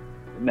Tarek?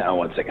 No,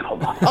 1 second,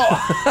 hold on. Is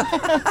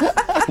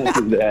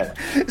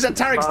that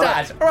Tarek's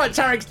dad? All right,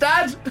 Tarek's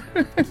dad.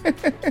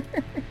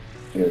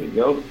 Here we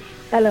go.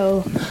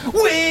 Hello.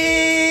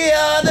 We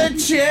are the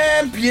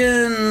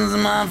champions,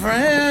 my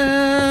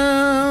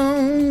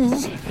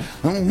friends.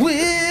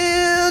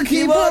 We'll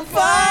keep on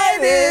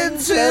fighting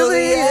till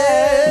the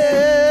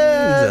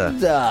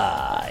end.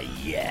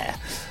 Yeah.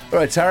 All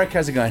right, Tarek,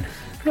 how's it going?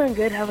 Doing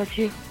good. How about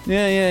you?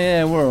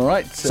 Yeah. We're all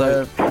right.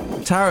 So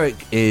Tarek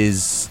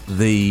is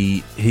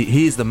he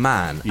is the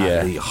man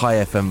at the High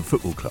FM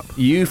Football Club.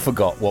 You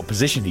forgot what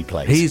position he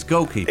plays. He's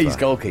goalkeeper. He's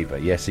goalkeeper.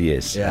 Yes, he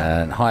is.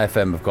 Yeah. And High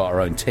FM have got our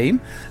own team,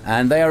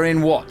 and they are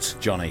in what,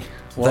 Johnny?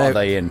 What are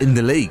they in? In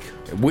the league.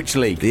 Which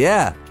league?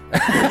 Yeah.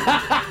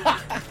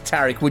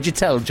 Tarek, would you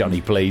tell Johnny,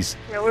 please?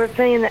 Yeah, we're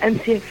playing the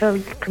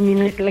MCFL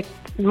community, like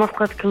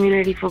Muscat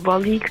Community Football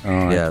League.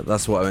 Right. Yeah,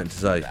 that's what I meant to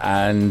say.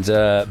 And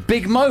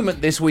big moment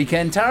this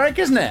weekend, Tarek,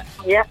 isn't it?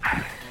 Yeah.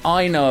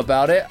 I know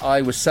about it.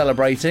 I was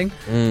celebrating.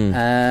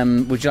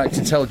 Would you like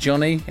to tell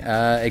Johnny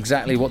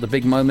exactly what the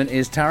big moment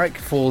is, Tarek,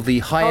 for the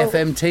High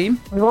FM team?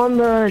 We won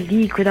the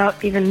league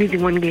without even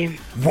losing one game.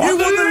 Won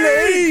the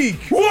league!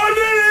 Won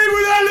the league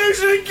without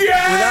losing a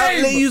game! Without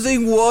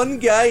losing one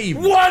game!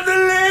 Won the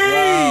league!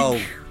 Wow.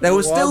 There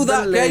was still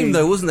that game,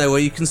 though, wasn't there, where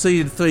you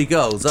conceded 3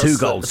 goals? Two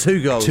goals.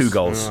 Two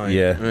goals. Right.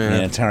 Yeah,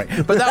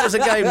 Tarek. But that was a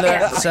game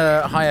that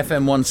High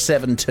FM won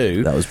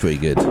 7-2. That was pretty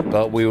good.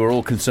 But we were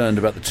all concerned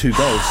about the 2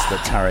 goals that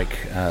Tarek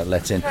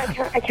let in.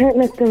 I can't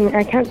let them.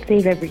 I can't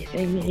save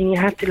everything. You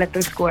have to let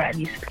them score at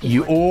least.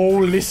 You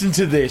all listen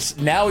to this.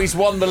 Now he's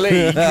won the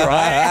league,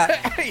 right?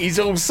 He's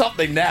all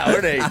something now,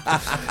 isn't he?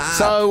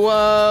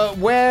 So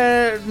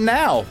where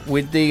now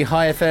with the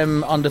High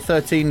FM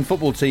under-13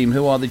 football team,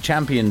 who are the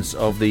champions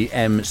of the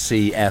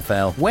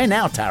MCFL? Where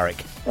now,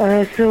 Tarek?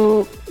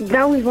 So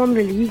now we've won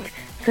the league.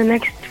 So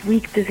next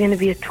week there's going to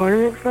be a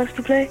tournament for us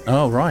to play.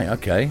 Oh, right,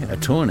 okay. A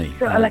tourney.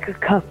 So like a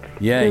cup.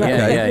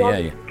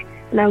 Yeah.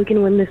 Now we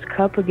can win this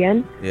cup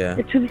again. Yeah.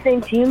 It's to the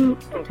same team,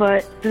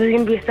 but there's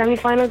going to be a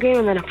semi-final game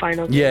and then a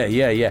final game.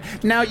 Yeah.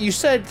 Now, you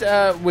said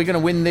we're going to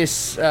win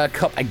this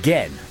cup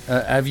again.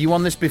 Have you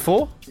won this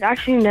before?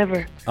 Actually,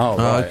 never. Oh,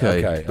 right,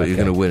 okay. But you're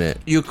going to win it.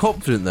 You're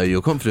confident, though.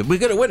 You're confident. We're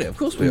going to win it. Of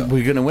course we are.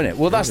 We're going to win it.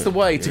 Well, that's the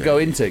way to go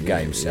into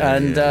games.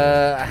 And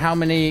how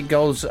many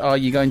goals are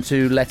you going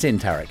to let in,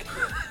 Tarek?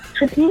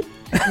 15?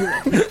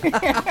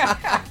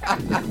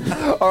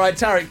 All right,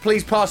 Tarek,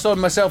 please pass on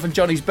myself and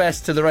Johnny's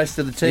best to the rest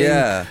of the team.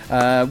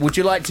 Yeah. Would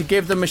you like to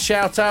give them a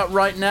shout out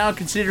right now,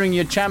 considering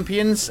you're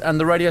champions and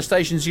the radio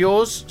station's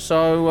yours?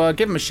 So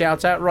give them a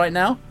shout out right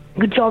now.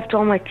 Good job to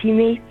all my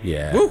teammates.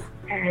 Yeah. Woo.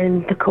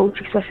 And the coach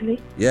especially.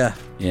 Yeah.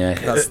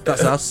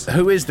 That's us.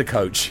 Who is the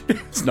coach?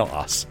 It's not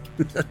us.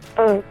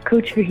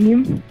 Coach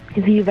Raheem.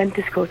 He's the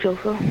Juventus coach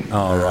also.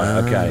 Oh, right.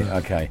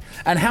 Okay.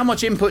 And how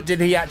much input did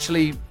he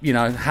actually,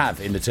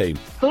 have in the team?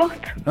 A lot.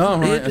 Oh,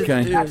 right.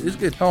 Okay. Yeah, it's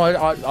good. Oh,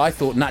 I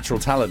thought natural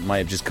talent may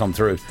have just come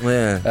through.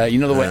 Yeah.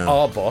 The way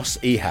our boss,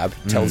 Ehab,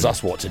 tells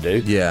us what to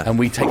do. Yeah. And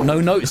we take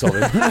no notice of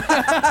him.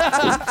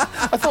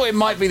 I thought it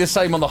might be the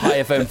same on the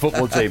High FM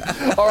football team.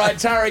 All right,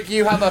 Tarek,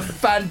 you have a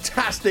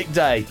fantastic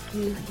day.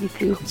 You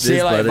too. See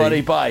you later, buddy.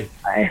 Bye.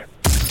 Bye.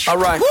 All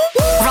right.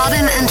 Robin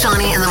and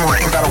Johnny in the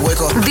morning. Gotta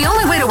wake up. The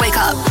only way to wake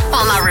up.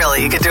 Well, not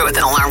really. You could do it with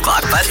an alarm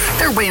clock, but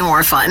they're way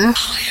more fun.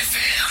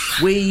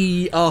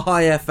 We are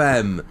High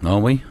FM. Are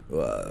we?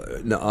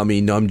 No, I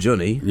mean, I'm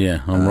Johnny.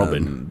 Yeah, I'm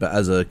Robin. But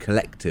as a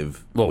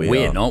collective, Well,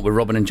 we're not. We're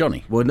Robin and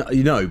Johnny. Well,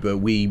 no, but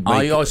we.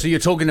 So you're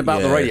talking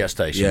about the radio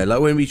station? Yeah, like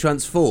when we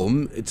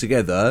transform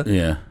together.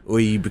 Yeah.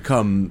 We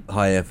become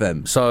High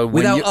FM. So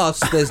without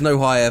us, there's no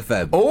High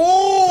FM.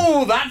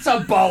 Oh, that's a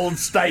bold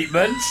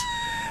statement.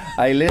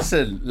 Hey,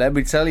 listen, let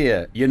me tell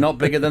you, you're not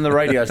bigger than the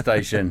radio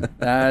station.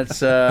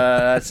 That's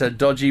a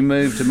dodgy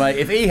move to make.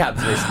 If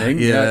Ehab's listening,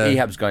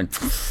 Ehab's going,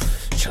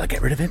 shall I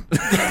get rid of him?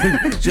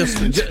 just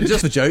for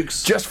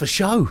jokes. Just for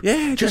show.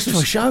 Yeah, just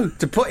for show.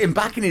 To put him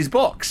back in his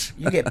box.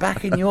 You get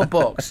back in your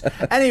box.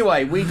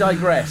 Anyway, we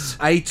digress.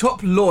 A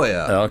top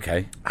lawyer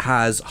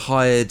has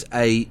hired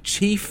a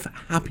chief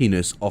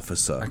happiness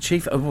officer. A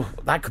chief?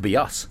 That could be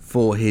us.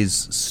 For his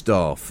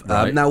staff.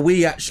 Right. Now,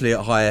 we actually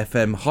at High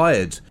FM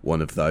hired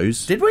one of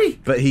those. Did we?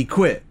 But he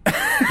quit.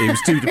 He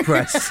was too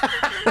depressed.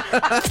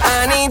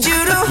 I need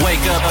you to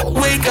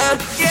wake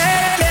up,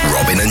 yeah.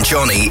 Robin and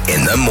Johnny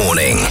in the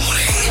morning.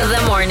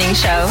 The morning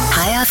show.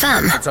 High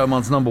FM. It's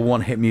Oman's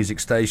 #1 hit music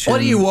station. What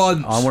do you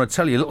want? I want to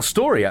tell you a little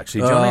story,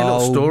 actually, Johnny. A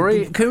little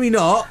story. Can we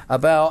not?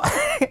 About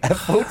a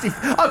 40...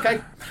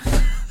 Okay.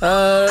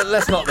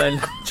 Let's not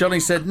then. Johnny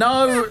said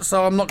no,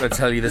 so I'm not going to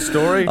tell you the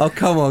story. Oh,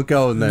 come on,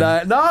 go on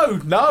then. No,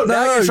 now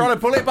you're trying to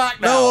pull it back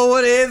now. No, I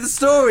want to hear the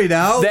story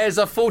now. There's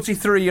a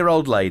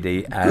 43-year-old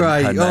lady. And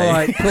Great, her name... all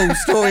right, cool,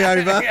 story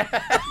over.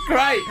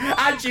 Great,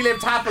 and she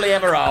lived happily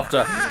ever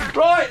after.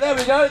 Right, there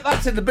we go,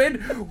 that's in the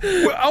bin.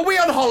 Are we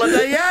on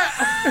holiday yet?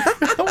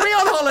 Are we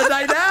on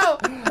holiday now?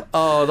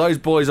 Oh, those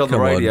boys on the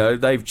radio,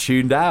 they've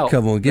tuned out.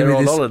 Come on, give They're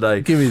me this. on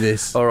holiday. Give me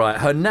this. All right,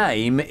 her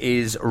name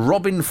is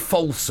Robin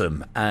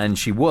Folsom, and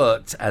she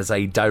worked as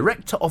a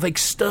director of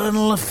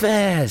external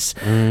affairs.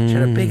 She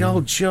had a big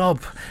old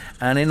job.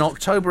 And in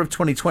October of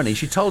 2020,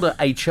 she told her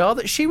HR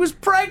that she was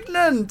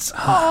pregnant.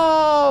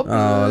 Oh,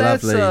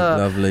 bless lovely, her.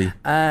 lovely.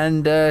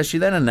 And she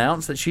then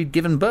announced that she'd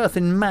given birth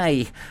in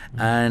May.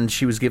 And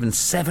she was given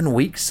 7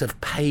 weeks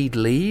of paid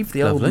leave,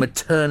 the old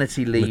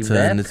maternity leave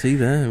Maternity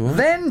there, right.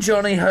 Then,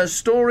 Johnny, her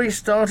story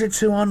started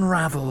to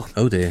unravel.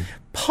 Oh, dear.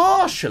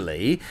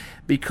 Partially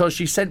because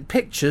she sent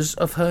pictures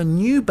of her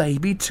new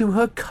baby to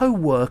her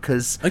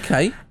co-workers.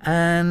 Okay.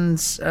 And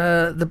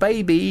the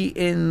baby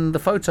in the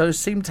photos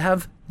seemed to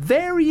have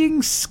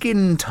varying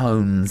skin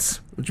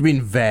tones. What do you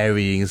mean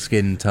varying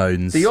skin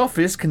tones? The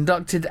office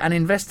conducted an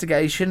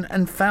investigation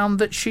and found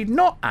that she'd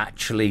not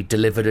actually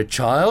delivered a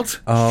child.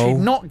 Oh. She'd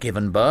not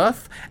given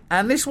birth.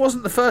 And this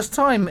wasn't the first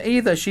time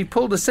either. She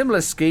pulled a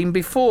similar scheme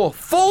before,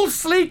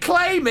 falsely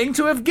claiming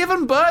to have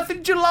given birth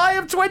in July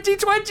of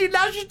 2020.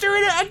 Now she's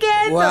doing it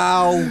again.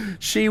 Wow.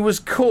 She was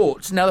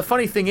caught. Now, the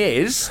funny thing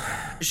is,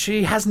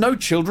 she has no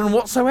children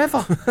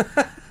whatsoever.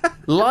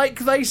 Like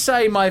they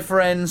say, my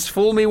friends,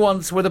 fool me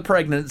once with a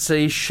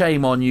pregnancy,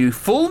 shame on you.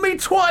 Fool me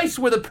twice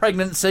with a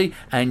pregnancy,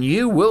 and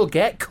you will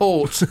get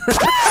caught.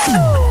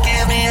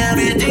 Give me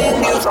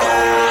everything you've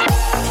got.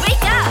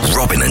 Wake up!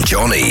 Robin and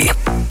Johnny.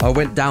 I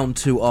went down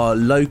to our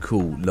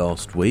local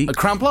last week. At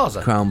Crown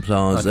Plaza? Crown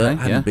Plaza. Okay,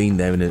 Hadn't been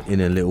there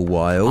in a little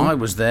while. I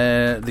was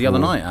there the other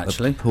night,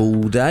 actually. A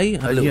pool day.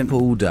 A little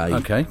pool day.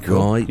 Okay,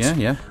 cool. Right.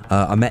 Yeah.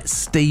 I met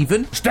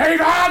Stephen.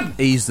 Stephen!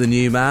 He's the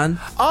new man.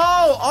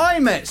 Oh, I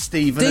met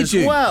Stephen as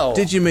well.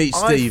 Did you meet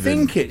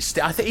Stephen?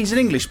 I think he's an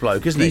English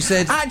bloke, isn't he? He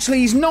said... Actually,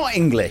 he's not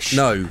English.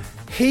 No.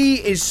 He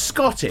is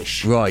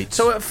Scottish. Right.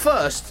 So at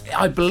first,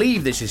 I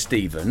believe this is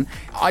Stephen.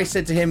 I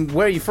said to him,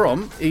 where are you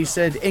from? He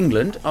said,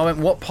 England. I went,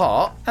 what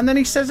part? And then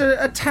he says,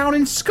 a town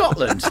in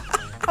Scotland.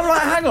 I'm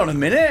like, hang on a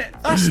minute.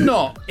 That's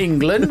not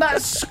England.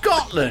 That's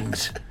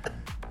Scotland.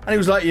 And he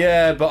was like,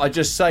 yeah, but I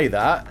just say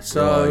that.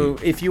 So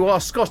if you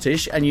are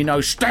Scottish and you know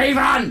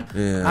Stephen,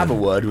 have a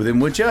word with him,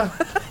 would you?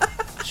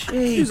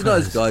 He's a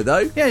nice guy,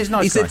 though. Yeah, he's a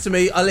nice He guy. said to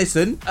me,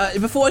 listen,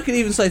 before I could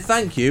even say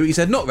thank you, he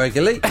said, not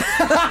regularly.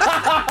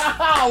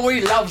 Oh,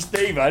 we love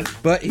Stephen.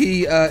 But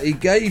he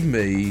gave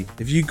me,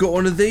 have you got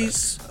one of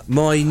these?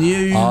 My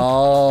new...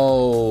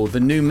 Oh, the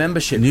new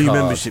membership card.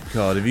 membership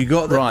card. Have you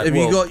got that? Right,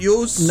 you got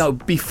yours? No,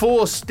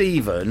 before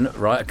Stephen,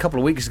 right, a couple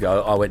of weeks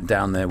ago, I went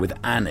down there with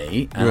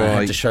Annie and I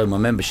had to show my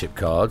membership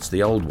cards,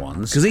 the old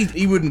ones. Because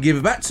he wouldn't give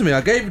it back to me.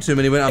 I gave it to him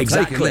and he went, I'm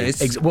taking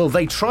this. Well,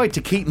 they tried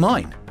to keep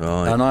mine.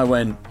 Right. And I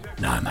went,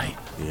 no, mate.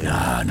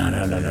 No.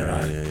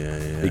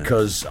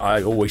 Because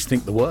I always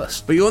think the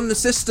worst. But you're on the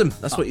system.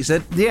 That's what you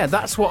said. Yeah,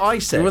 that's what I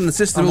said. You're on the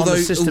system, I'm on the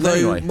system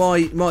anyway.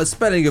 my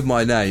spelling of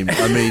my name,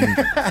 I mean,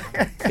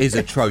 is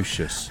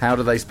atrocious. How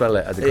do they spell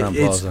it at the Crown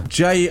Plaza? It's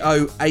Johny.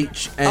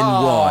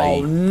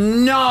 Oh,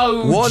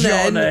 no, One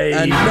Johnny. N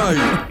and no.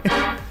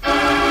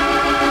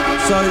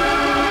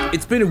 So,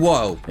 it's been a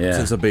while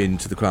since I've been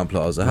to the Crown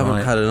Plaza. I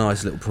haven't had a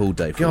nice little pool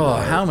day for a while.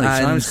 God, how many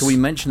times can we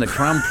mention the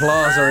Crown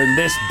Plaza in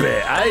this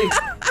bit, eh?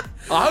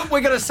 I hope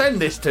we're going to send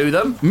this to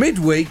them.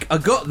 Midweek, I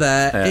got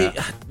there,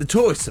 the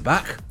tourists are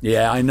back.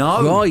 Yeah, I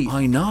know. Right.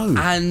 I know.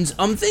 And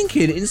I'm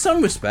thinking, in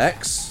some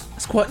respects,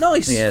 it's quite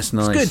nice. Yeah, it's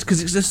nice. It's good,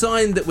 because it's a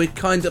sign that we're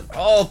kind of,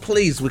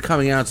 please, we're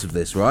coming out of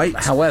this, right?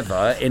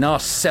 However, in our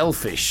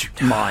selfish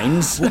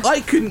minds... Well, I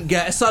couldn't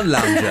get a sun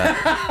lounger.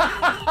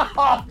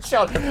 Oh,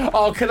 John.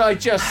 Oh, can I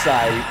just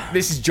say,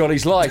 this is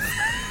Johnny's life.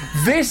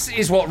 This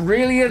is what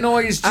really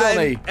annoys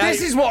Johnny.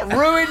 This is what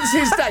ruins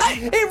his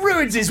day. It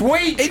ruins his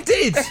week. It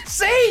did.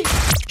 See?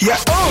 Yeah.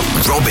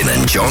 Robin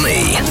and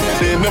Johnny.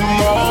 In the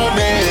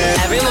morning.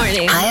 Every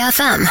morning. High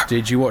FM.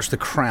 Did you watch The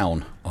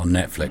Crown on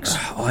Netflix?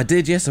 Oh, I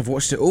did, yes. I've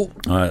watched it all.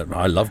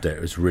 I loved it.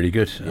 It was really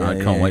good.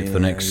 I can't wait for the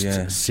next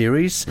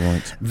series.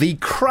 Right. The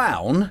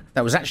Crown,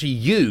 that was actually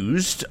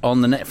used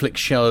on the Netflix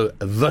show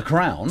The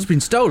Crown. It's been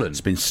stolen.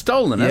 It's been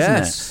stolen,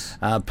 hasn't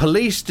it?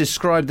 Police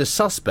described the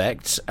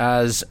suspect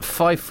as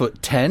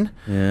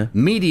 5'10",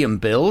 medium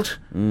build,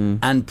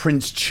 and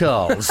Prince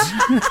Charles.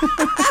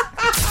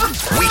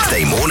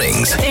 Weekday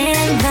mornings.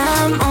 In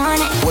the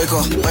morning. Wake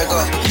up.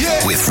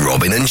 Yeah. With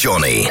Robin and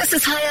Johnny. This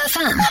is High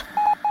FM.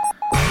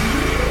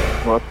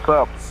 What's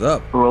up? What's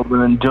up?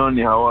 Robin and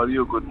Johnny, how are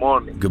you? Good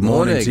morning. Good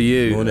morning Morning. to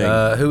you.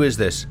 Morning. Who is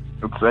this?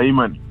 It's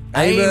Eamon.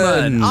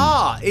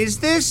 Eamon. Is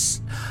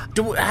this...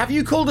 have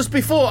you called us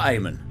before,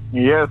 Eamon?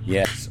 Yes.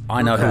 Yes,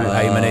 I know who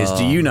Eamon is.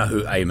 Do you know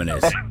who Eamon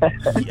is?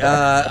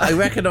 I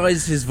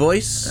recognise his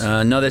voice.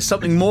 No, there's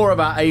something more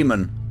about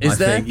Eamon. Is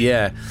there? Think.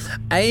 Yeah.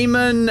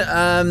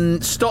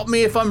 Eamon, stop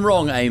me if I'm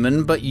wrong,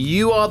 Eamon, but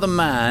you are the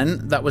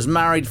man that was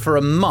married for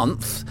a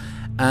month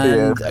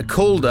and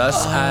called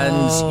us,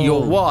 and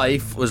your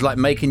wife was like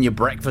making your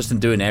breakfast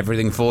and doing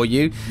everything for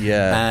you.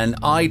 Yeah. And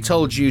I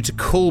told you to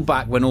call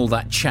back when all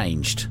that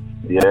changed.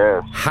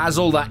 Yes. Has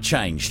all that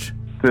changed?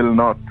 Still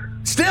not.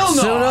 Still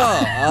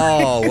not.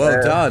 Oh,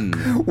 well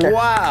done.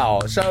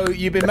 Wow. So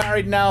you've been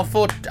married now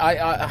for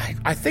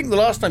I think the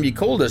last time you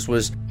called us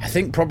was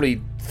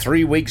probably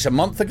 3 weeks, a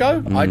month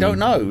ago. I don't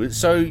know.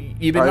 So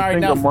you've been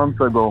married now a month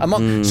ago. A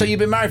month. So you've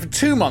been married for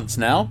 2 months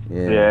now.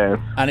 Yes.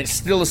 And it's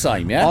still the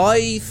same, yeah?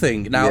 I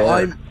think now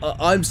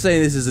I'm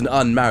saying this as an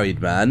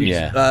unmarried man.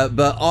 Yeah.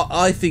 But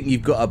I think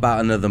you've got about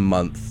another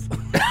month.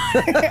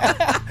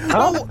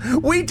 Oh,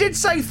 we did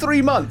say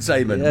 3 months,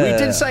 Eamon. Yeah. We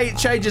did say it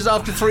changes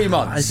after 3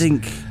 months. I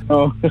think.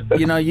 Oh.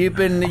 You know, you've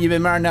been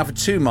married now for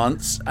 2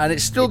 months, and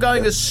it's still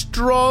going as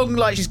strong.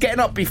 Like she's getting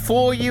up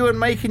before you and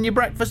making your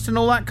breakfast and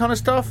all that kind of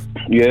stuff.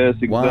 Yes,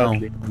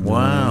 exactly.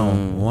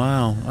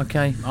 Wow.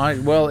 Okay.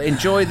 Well,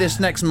 enjoy this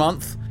next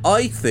month.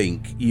 I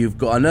think you've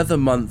got another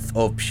month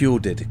of pure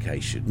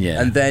dedication. Yeah.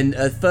 And then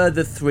a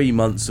further 3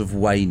 months of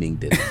waning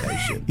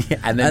dedication. Yeah,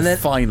 and then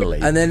finally.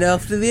 And then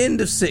after the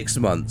end of 6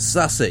 months,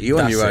 that's it.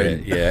 You're on your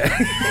own. Yeah.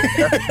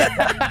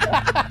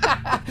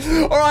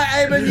 All right,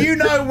 Eamon, you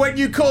know when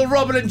you call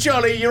Robin and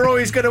Johnny, you're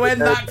always going to end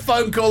that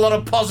phone call on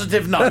a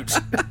positive note.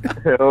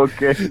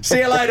 Okay. See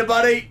you later,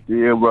 buddy. See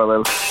you,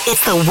 brother.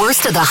 It's the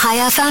worst of the High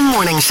FM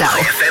morning show.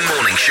 High FM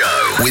Morning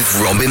Show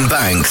with Robin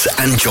Banks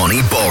and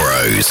Johnny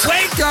Borrows.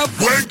 Wake up!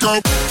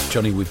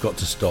 Johnny, we've got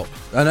to stop.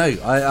 I know.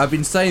 I've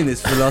been saying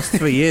this for the last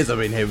 3 years I've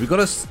been here. We've got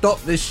to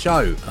stop this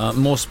show.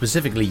 More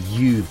specifically,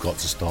 you've got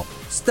to stop.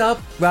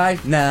 Stop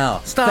right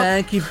now. Stop.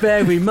 Thank you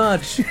very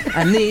much.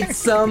 I need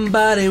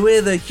somebody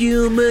with a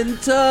human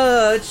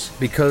touch.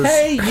 Because...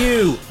 Hey,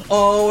 you.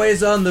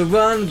 Always on the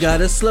run.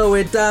 Gotta slow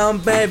it down,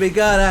 baby.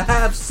 Gotta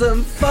have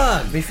some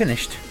fun. We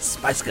finished.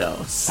 Spice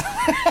Girls.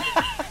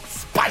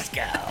 Spice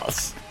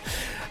Girls.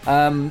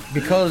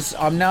 Because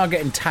I'm now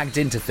getting tagged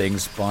into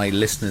things by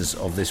listeners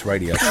of this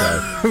radio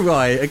show.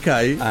 Right,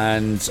 okay.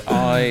 And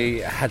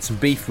I had some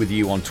beef with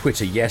you on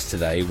Twitter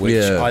yesterday, which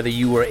Yeah. either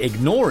you were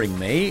ignoring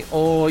me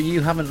or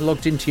you haven't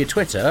logged into your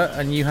Twitter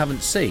and you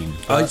haven't seen.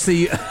 I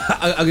see.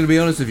 I'm going to be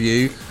honest with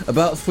you.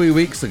 About 3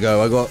 weeks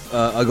ago, I got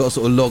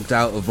sort of logged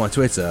out of my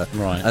Twitter,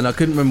 Right. and I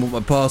couldn't remember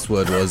what my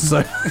password was.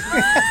 So,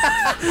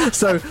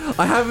 so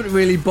I haven't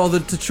really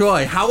bothered to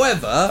try.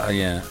 However,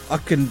 Yeah. I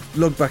can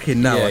log back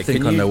in now. Yeah, I think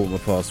can I you- know what my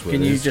password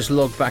Can is. you just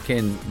log back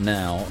in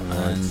now?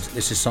 And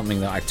this is something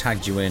that I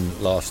tagged you in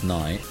last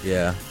night.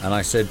 Yeah. And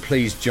I said,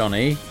 please,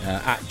 Johnny,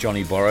 at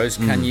Johnny Borrows,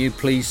 can you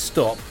please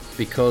stop?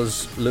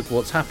 Because look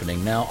what's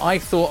happening. Now, I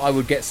thought I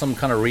would get some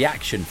kind of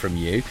reaction from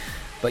you,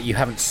 but you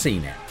haven't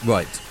seen it.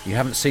 Right. You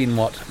haven't seen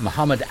what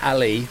Muhammad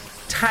Ali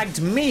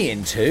tagged me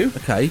into.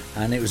 Okay.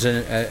 And it was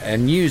a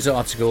news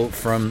article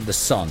from The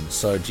Sun.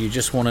 So do you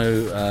just want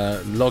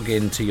to log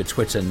into your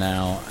Twitter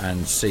now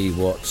and see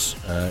what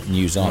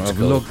news I've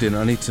article? logged in.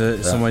 I need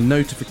to. So my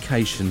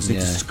notifications need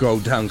to scroll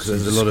down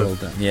because there's a lot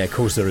of. Yeah, of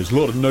course there is a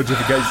lot of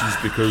notifications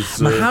because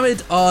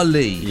Muhammad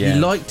Ali. yeah. He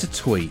liked to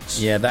tweet.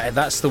 yeah,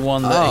 that's the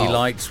one that he Oh.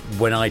 liked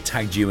when I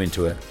tagged you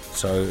into it.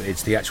 So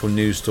it's the actual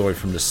news story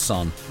from The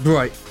Sun.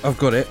 Right. I've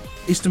got it.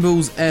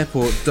 Istanbul's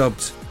airport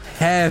dubbed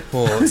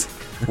Hairport.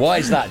 Why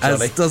is that,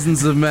 Johnny? As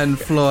dozens of men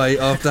fly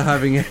after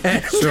having hair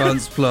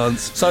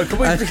transplants. So can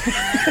we?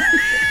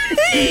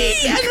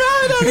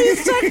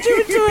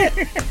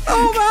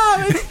 Oh,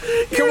 man,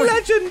 you're a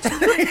legend.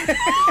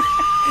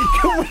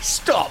 Can we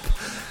stop,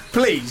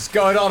 please,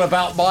 going on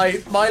about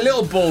my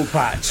little bald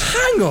patch?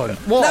 Hang on.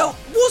 What? Now,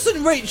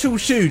 wasn't Rachel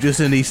Shue just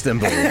in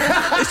Istanbul?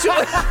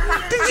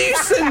 Did you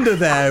send her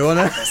there on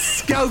a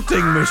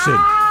scouting mission?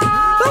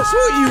 That's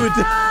what you would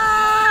do.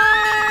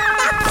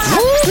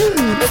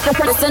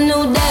 It's a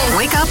new day.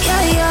 Wake up.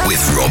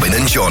 With Robin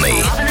and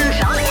Johnny.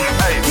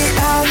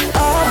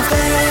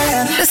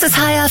 This is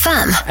High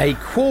FM. A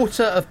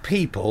quarter of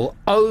people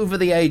over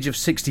the age of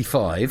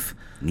 65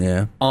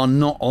 Yeah. are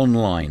not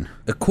online.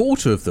 A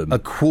quarter of them. A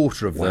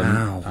quarter of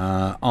them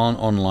aren't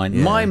online.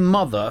 My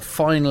mother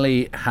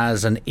finally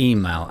has an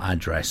email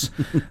address,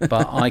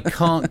 but I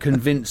can't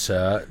convince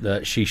her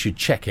that she should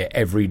check it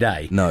every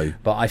day. No.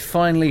 But I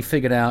finally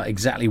figured out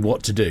exactly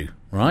what to do,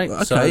 right?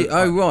 Okay.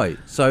 Right.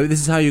 So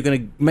this is how you're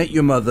going to make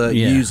your mother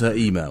Yeah. use her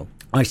email.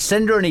 I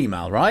send her an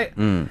email, right?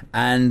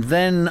 And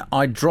then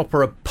I drop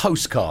her a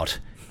postcard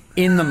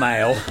in the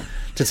mail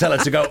to tell her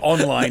to go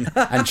online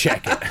and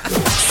check it.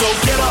 So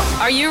get up.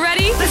 Are you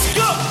ready? Let's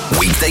go.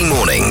 Weekday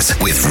mornings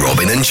with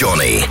Robin and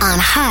Johnny. On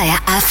High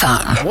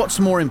FM. What's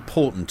more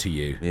important to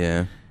you?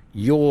 Yeah.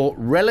 Your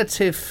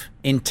relative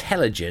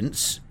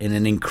intelligence in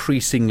an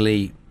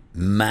increasingly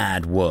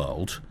mad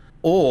world,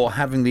 or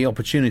having the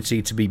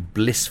opportunity to be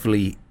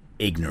blissfully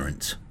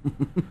ignorant?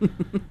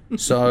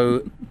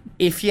 So,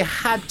 if you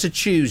had to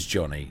choose,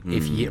 Johnny,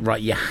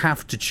 you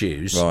have to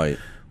choose, Right.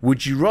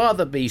 Would you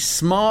rather be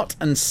smart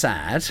and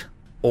sad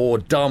or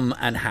dumb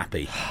and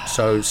happy?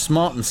 So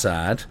smart and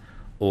sad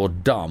or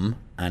dumb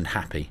and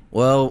happy?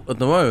 Well, at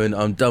the moment,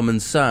 I'm dumb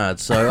and sad,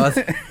 so I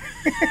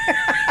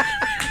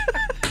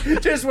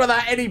Just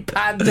without any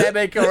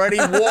pandemic or any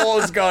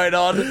wars going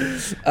on.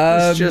 It's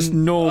just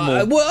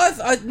normal.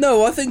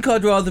 I think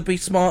I'd rather be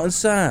smart and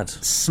sad.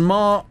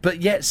 Smart,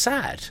 but yet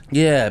sad.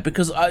 Yeah,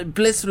 because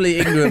blissfully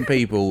ignorant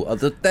people,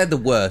 they're the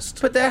worst.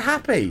 But they're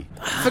happy.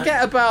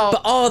 Forget about...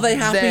 But are they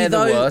happy, they're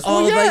though? The worst.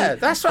 Are they?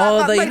 That's right.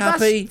 Are they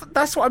happy?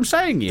 That's what I'm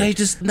saying. They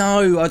just...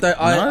 No, I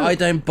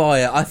don't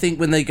buy it. I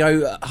think when they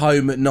go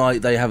home at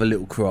night, they have a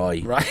little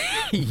cry. Right.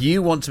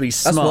 You want to be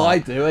smart. That's what I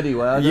do,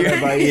 anyway. I don't know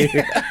about you.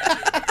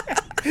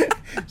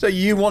 So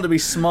you want to be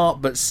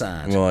smart but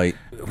sad. Right.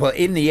 Well,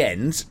 in the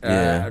end,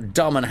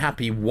 dumb and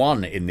happy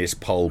won in this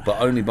poll, but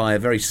only by a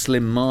very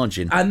slim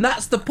margin. And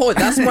that's the point.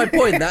 That's my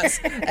point. That's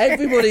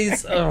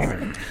everybody's...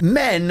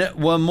 Men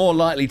were more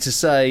likely to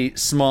say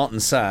smart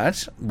and sad,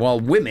 while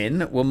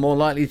women were more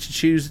likely to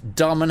choose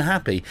dumb and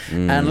happy.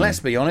 And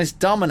let's be honest,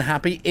 dumb and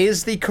happy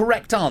is the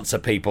correct answer,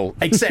 people.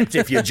 Except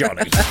if you're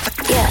Johnny.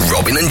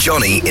 Robin and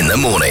Johnny in the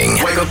morning.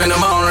 Wake up in the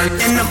morning.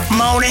 In the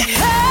morning.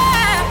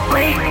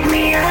 Wake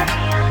me up.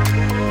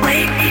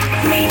 Wake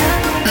me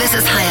up. This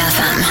is High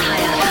FM.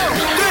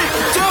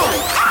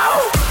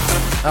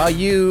 Are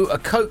you a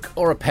Coke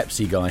or a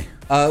Pepsi guy?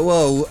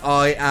 Well,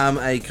 I am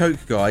a Coke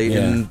guy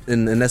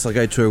unless I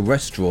go to a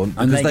restaurant,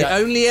 because they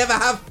only ever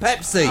have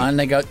Pepsi. And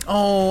they go,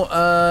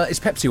 is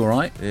Pepsi all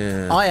right?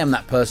 Yeah. I am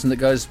that person that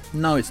goes,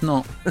 no, it's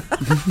not.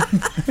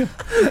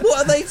 What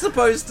are they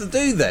supposed to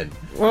do then?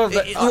 Well,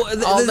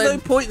 there's no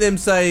point in them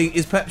saying,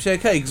 is Pepsi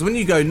okay? Because when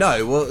you go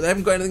no, well, they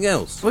haven't got anything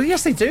else. Well,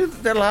 yes, they do.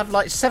 They'll have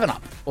like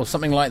 7-Up or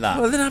something like that.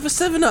 Well, then have a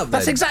 7-Up then.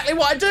 That's exactly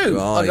what I do.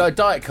 Right. I go,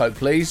 Diet Coke,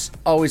 please.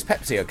 Oh, is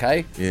Pepsi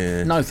okay?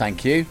 Yeah. No,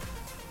 thank you.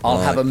 I'll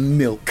have a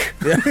milk.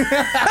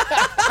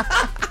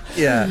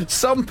 Yeah.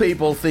 Some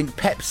people think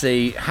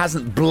Pepsi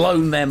hasn't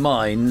blown their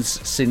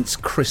minds since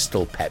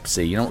Crystal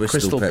Pepsi. You know what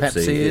Crystal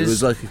Pepsi is? It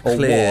was like a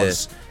clear...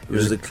 It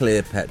was a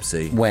clear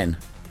Pepsi. When?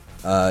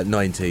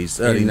 90s.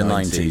 Early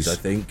 90s, I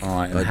think. All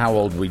right, and how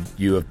old would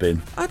you have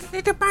been? I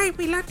need a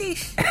baby like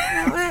this.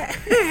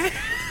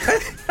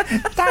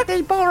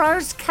 Daddy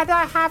Burrows, can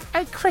I have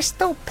a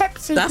Crystal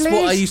Pepsi, That's please?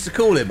 what I used to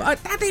call him.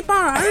 Daddy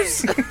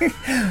Burrows.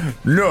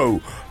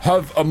 No,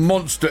 have a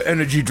Monster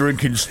energy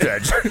drink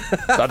instead.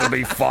 That'll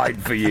be fine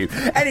for you.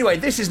 Anyway,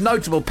 this is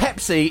notable.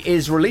 Pepsi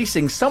is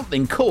releasing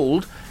something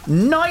called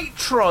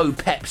Nitro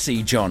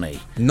Pepsi,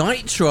 Johnny.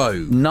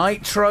 Nitro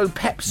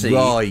Pepsi,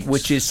 right.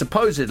 Which is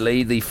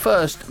supposedly the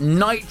first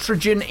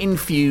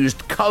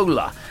nitrogen-infused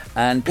cola.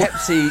 And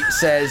Pepsi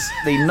says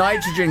the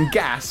nitrogen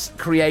gas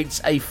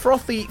creates a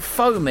frothy,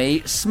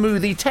 foamy,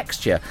 smoothie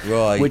texture,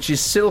 which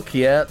is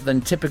silkier than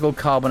typical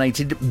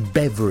carbonated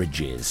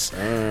beverages.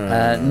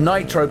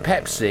 Nitro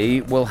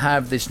Pepsi will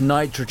have this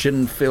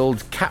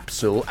nitrogen-filled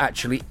capsule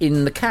actually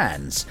in the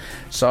cans.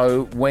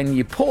 So when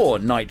you pour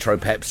Nitro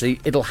Pepsi,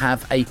 it'll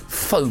have a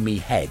foamy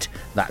head.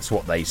 That's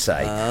what they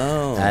say.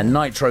 And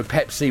Nitro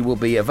Pepsi will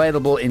be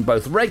available in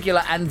both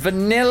regular and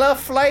vanilla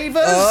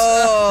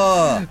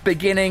flavours,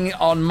 beginning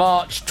on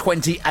March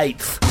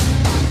 28th.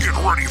 Get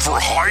ready for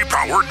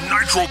high-powered,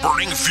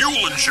 nitro-burning,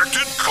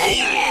 fuel-injected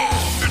cola.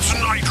 It's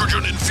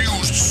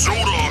nitrogen-infused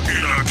soda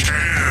in a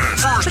can.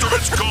 First of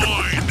its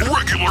kind,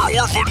 regular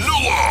or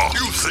vanilla.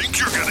 You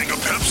think you're getting a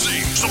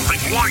Pepsi.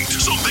 Something light,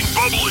 something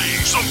bubbly,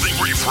 something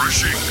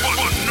refreshing.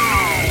 But no,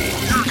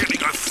 you're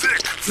getting a thick,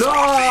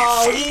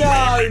 frothy,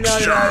 foamy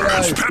mixture.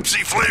 It's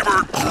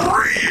Pepsi-flavored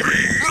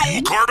gravy.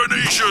 No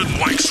carbonation,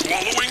 like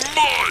swallowing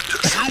mud.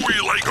 Chewy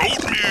like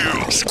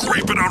oatmeal.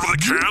 Scrape it out of the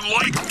can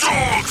like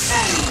dog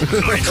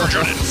food.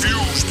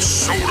 Nitrogen-infused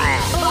soda.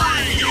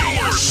 Bring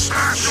your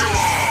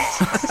spatula.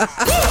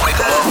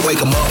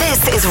 Wake 'em up.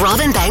 This is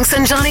Robin Banks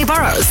and Johnny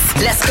Burrows.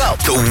 Let's go.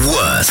 The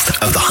worst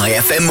of the High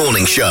FM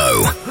morning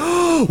show.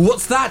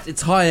 What's that?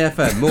 It's High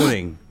FM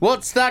morning.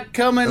 What's that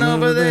coming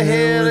over the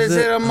hill? Is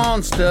it a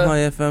monster?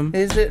 High FM.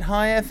 Is it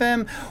High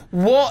FM?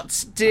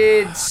 What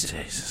did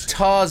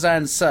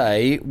Tarzan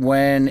say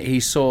when he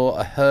saw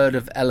a herd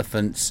of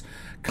elephants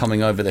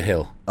coming over the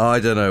hill? I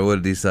don't know. What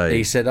did he say?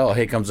 He said, "Oh,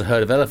 here comes a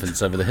herd of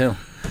elephants over the hill."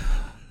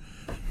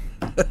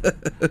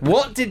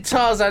 What did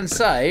Tarzan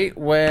say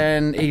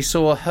when he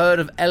saw a herd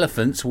of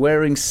elephants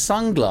wearing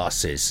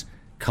sunglasses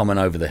coming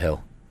over the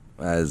hill?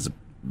 As a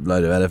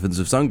load of elephants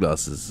with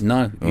sunglasses.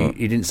 No,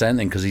 he didn't say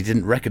anything because he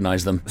didn't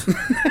recognise them.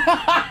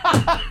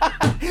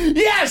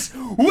 Yes,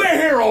 we're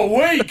here all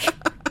week.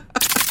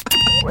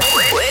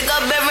 Wake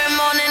up every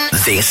morning.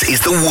 This is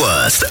the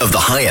worst of the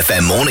High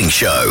FM morning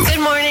show. Good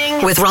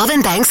morning. With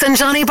Robin Banks and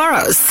Johnny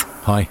Burrows.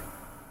 Hi,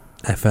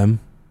 FM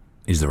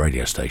is the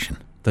radio station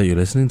that you're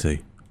listening to.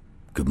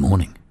 Good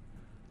morning.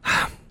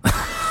 I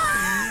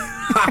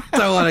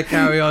don't want to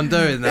carry on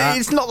doing that.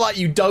 It's not like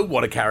you don't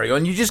want to carry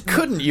on. You just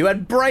couldn't. You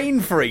had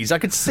brain freeze. I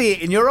could see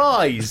it in your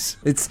eyes.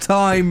 It's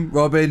time,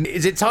 Robin.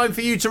 Is it time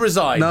for you to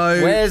resign?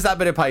 No. Where's that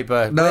bit of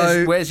paper?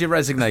 No. Where's your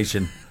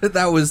resignation?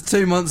 That was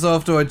 2 months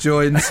after I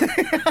joined.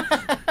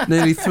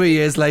 Nearly 3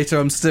 years later,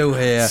 I'm still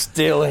here.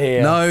 Still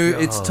here. No,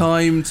 it's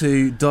time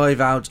to dive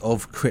out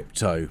of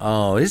crypto.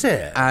 Oh, is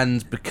it?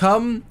 And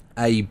become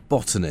a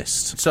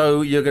botanist.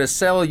 So you're going to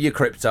sell your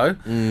crypto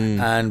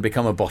and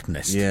become a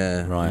botanist.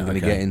 Yeah, right. I'm going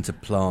to get into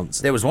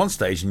plants. There was one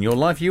stage in your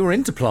life you were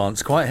into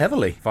plants quite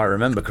heavily, if I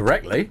remember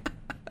correctly.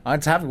 I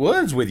had to have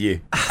words with you.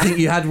 I think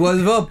you had words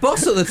with our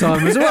boss at the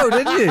time as well,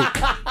 didn't you?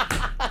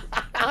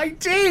 I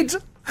did.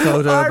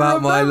 Told her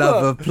about my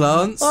love of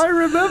plants. I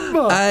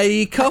remember.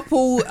 A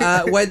couple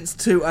went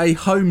to a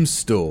home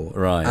store.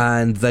 Right.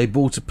 And they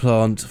bought a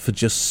plant for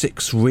just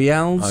 6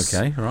 reals.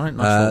 Okay, right.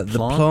 Nice the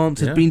plant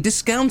had been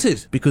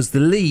discounted because the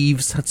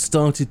leaves had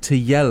started to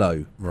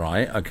yellow.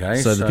 Right, okay.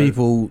 So the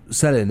people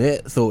selling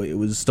it thought it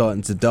was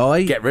starting to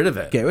die. Get rid of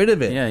it. Get rid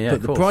of it. Yeah,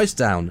 Put the price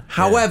down.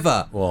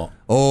 However... What?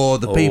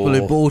 The people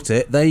who bought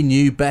it, they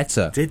knew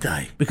better. Did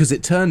they? Because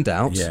it turned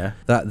out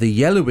that the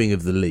yellowing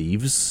of the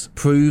leaves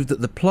proved that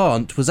the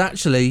plant was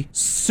actually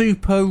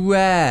super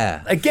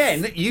rare.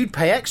 Again, you'd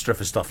pay extra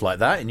for stuff like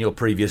that in your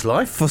previous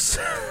life. For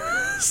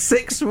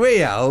 6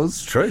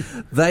 reals, true.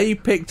 They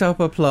picked up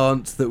a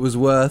plant that was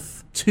worth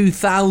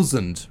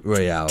 2,000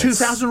 reals.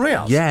 2,000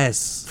 reals?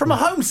 Yes. From a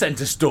home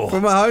centre store?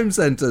 From a home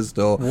centre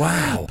store.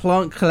 Wow.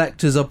 Plant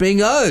collectors are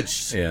being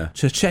urged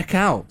to check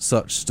out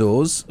such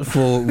stores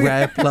for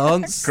rare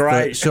plants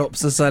that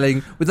shops are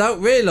selling without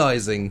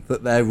realising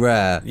that they're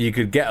rare. You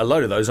could get a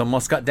load of those on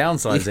Muscat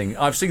Downsizing.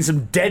 I've seen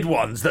some dead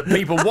ones that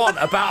people want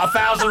about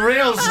 1,000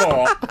 reals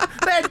for.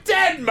 They're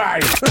dead,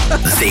 mate!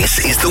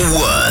 This is the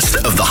worst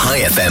of the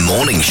High FM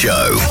morning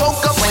show.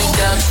 Wake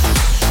up.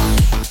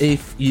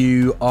 If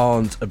you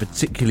aren't a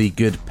particularly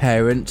good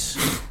parent...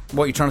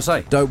 What are you trying to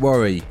say? Don't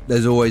worry,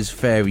 there's always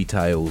fairy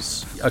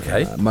tales.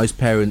 Okay. Most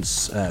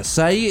parents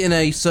say in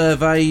a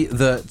survey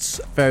that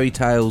fairy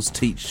tales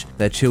teach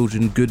their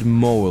children good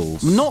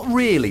morals. Not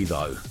really,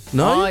 though.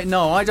 No?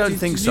 I don't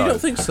think so. You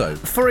don't think so?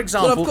 For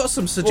example... Well, I've got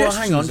some suggestions.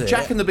 Well, hang on. here.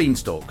 Jack and the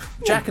Beanstalk.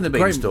 Jack and the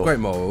Beanstalk. Great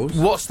morals.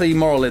 What's the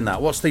moral in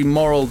that? What's the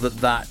moral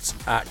that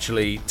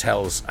actually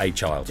tells a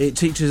child? It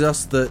teaches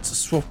us that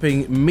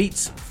swapping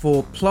meat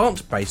for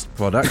plant-based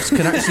products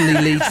can actually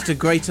lead to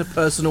greater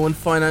personal and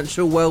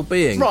financial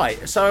well-being.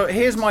 Right, so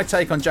here's my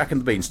take on Jack and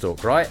the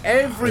Beanstalk, right?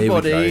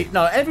 Everybody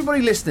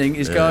listening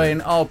is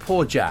going, oh,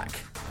 poor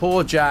Jack.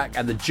 Poor Jack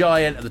and the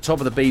giant at the top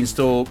of the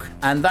beanstalk,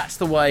 and that's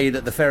the way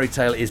that the fairy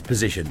tale is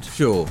positioned.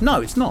 Sure. No,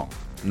 it's not.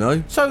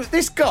 No? So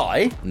this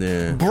guy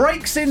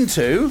breaks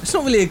into... It's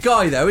not really a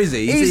guy, though, is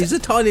he? He's a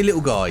tiny little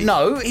guy.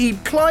 No, he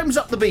climbs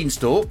up the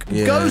beanstalk,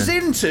 goes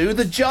into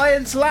the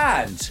giant's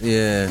land,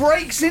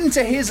 breaks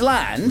into his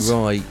land,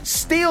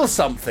 steals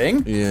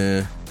something,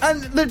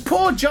 and the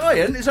poor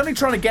giant is only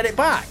trying to get it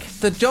back.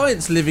 The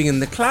giant's living in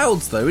the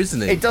clouds, though,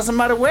 isn't he? It doesn't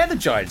matter where the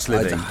giant's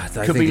living.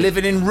 Could be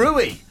living in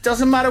Rui.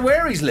 Doesn't matter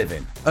where he's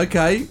living.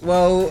 Okay,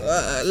 well,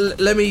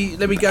 let me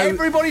go.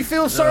 Everybody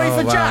feels sorry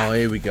for Jack. Oh,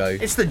 here we go.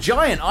 It's the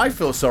giant I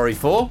feel sorry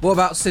for. What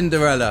about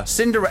Cinderella?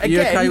 Cinderella, you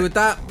again. okay with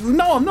that?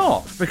 No, I'm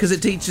not. Because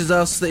it teaches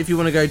us that if you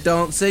want to go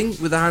dancing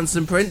with a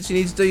handsome prince, you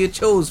need to do your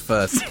chores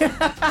first.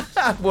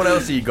 What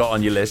else have you got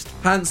on your list?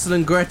 Hansel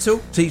and Gretel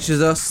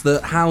teaches us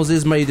that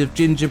houses made of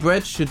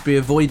gingerbread should be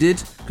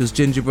avoided because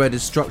gingerbread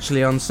is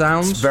structurally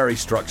unsound. It's very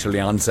structurally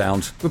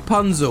unsound.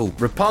 Rapunzel.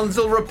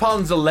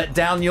 Rapunzel, let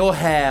down your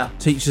hair.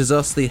 Teaches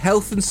us the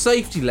health and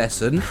safety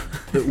lesson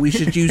that we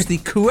should use the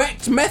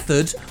correct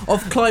method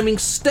of climbing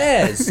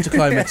stairs to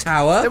climb a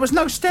tower. There was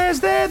no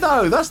stairs there,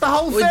 though. That's the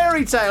whole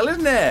fairy tale,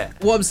 isn't it?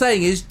 What I'm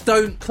saying is,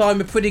 don't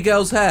climb a pretty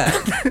girl's hair.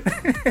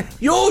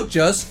 You're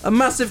just a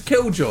massive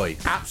killjoy.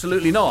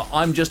 Absolutely not.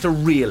 I'm just a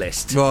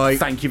realist. Right.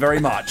 Thank you very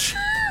much.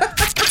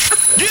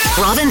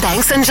 Robin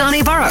Banks and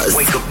Johnny Burrows.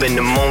 Wake up in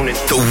the morning.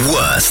 The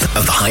worst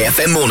of the High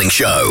FM morning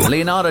show.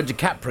 Leonardo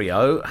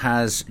DiCaprio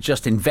has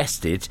just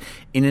invested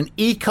in an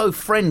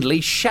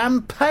eco-friendly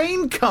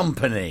champagne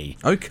company.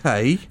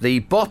 Okay. The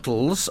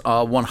bottles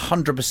are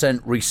 100%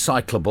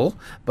 recyclable,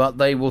 but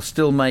they will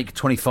still make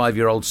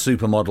 25-year-old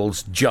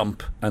supermodels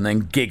jump and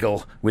then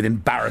giggle with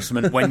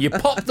embarrassment when you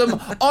pop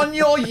them on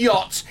your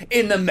yacht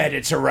in the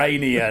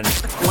Mediterranean.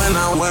 When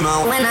I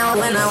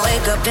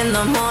wake up in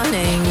the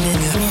morning.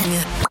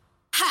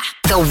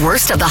 The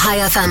worst of the High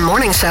FM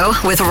morning show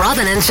with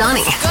Robin and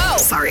Johnny. Go!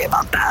 Sorry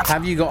about that.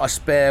 Have you got a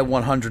spare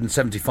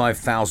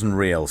 175,000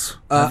 reals?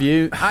 Have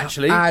you?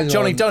 Actually,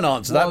 Johnny, don't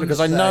answer that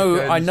because I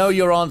know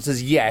your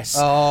answer's yes.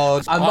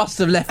 Oh, I must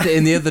have left it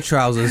in the other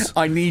trousers.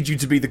 I need you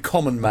to be the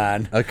common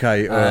man.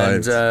 Okay, all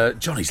and right.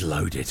 Johnny's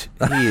loaded.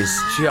 He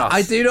is just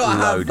I do not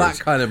loaded. have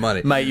that kind of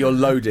money. Mate, you're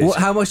loaded.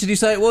 How much did you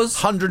say it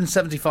was?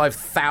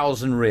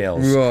 175,000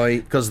 reals.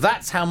 Right. Because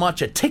that's how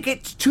much a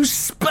ticket to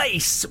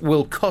space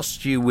will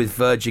cost you with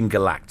Virgin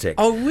Galactic.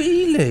 Oh,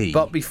 really?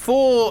 But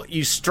before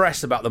you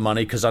stress about the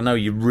money, because I know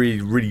you really,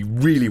 really,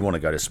 really want to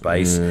go to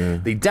space,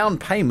 the down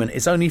payment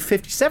is only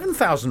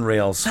 57,000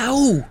 reals.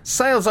 Oh!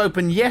 Sales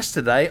opened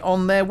yesterday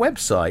on their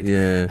website.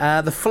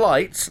 Yeah. The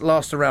flights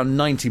last around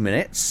 90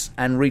 minutes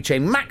and reach a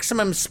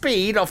maximum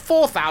speed of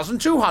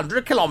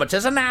 4,200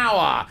 kilometres an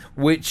hour,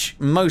 which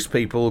most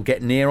people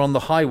get near on the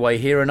highway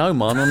here in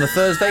Oman on a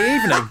Thursday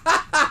evening.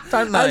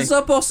 don't they? Has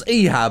our boss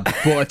Ehab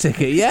bought a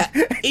ticket yet?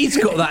 He's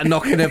got that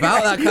knocking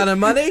about, that kind of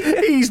money.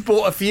 He's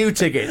bought a few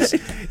tickets.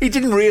 He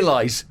didn't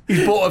realise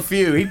he's bought a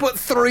few. He put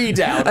 3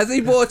 down. Has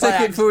he bought a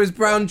ticket for his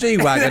brown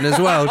G-Wagon as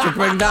well to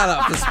bring that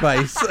up to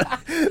space?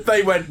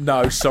 They went,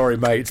 no, sorry,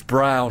 mate, it's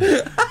brown.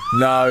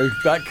 No,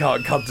 that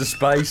can't come to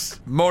space.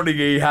 Morning,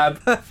 Ehab.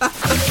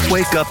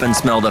 Wake up and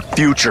smell the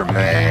future,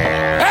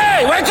 man.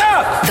 Hey, wake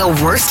up! The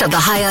worst of the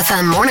High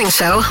FM morning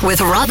show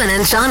with Robin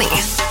and Johnny.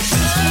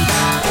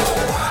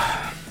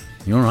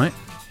 You all right?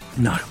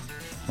 No.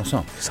 What's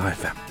up? It's High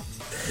FM.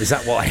 Is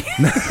that why?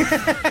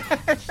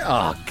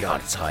 Oh,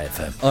 God, it's High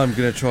FM. I'm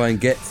going to try and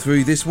get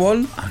through this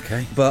one.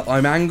 Okay. But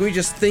I'm angry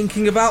just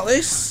thinking about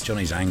this.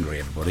 Johnny's angry,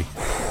 everybody.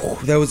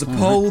 There was a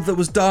poll that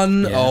was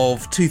done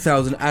of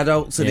 2,000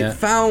 adults, and it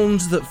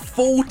found that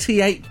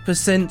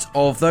 48%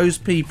 of those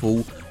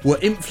people were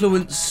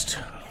influenced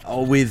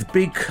with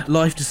big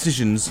life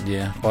decisions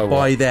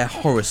by their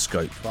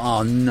horoscope.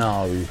 Oh,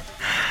 no.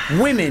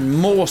 Women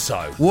more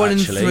so, 1 in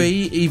actually. 3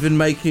 even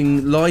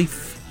making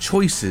life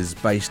choices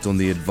based on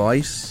the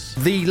advice.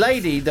 The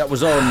lady that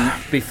was on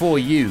before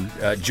you,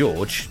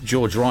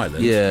 George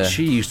Ryland,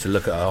 she used to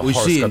look at her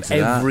horoscope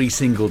every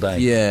single day.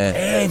 Yeah.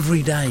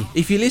 Every day.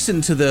 If you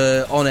listen to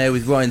the On Air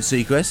with Ryan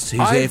Seacrest,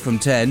 who's here from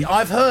 10...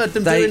 I've heard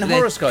them doing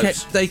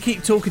horoscopes. They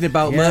keep talking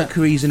about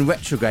Mercury's in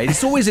retrograde.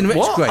 It's always in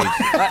retrograde.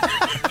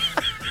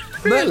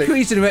 Really?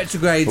 Mercury's in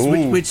retrograde,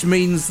 which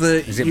means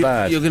that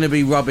you're going to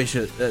be rubbish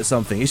at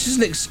something. It's just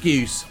an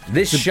excuse.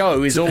 This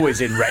show is always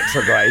in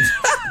retrograde.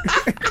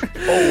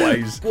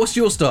 Always. What's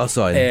your star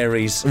sign?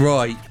 Aries.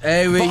 Right,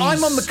 Aries. But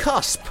I'm on the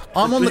cusp.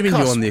 What do you mean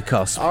you're on the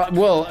cusp?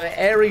 Well,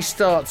 Aries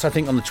starts, I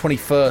think, on the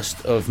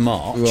 21st of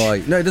March.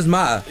 Right. No, it doesn't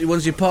matter.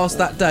 Once you pass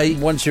that date...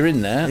 Once you're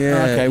in there.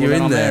 Yeah, okay, you're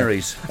in there.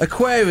 Aries.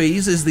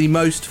 Aquarius is the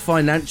most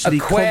financially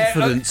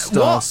confident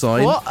star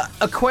sign. What?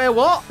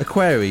 What?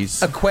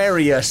 Aquarius.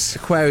 Aquarius.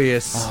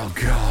 Oh,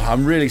 God.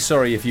 I'm really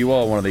sorry if you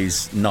are one of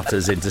these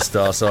nutters into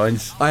star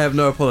signs. I have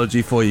no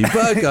apology for you.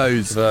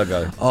 Virgos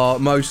Virgo are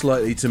most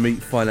likely to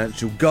meet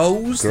financial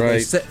goals that they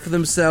set for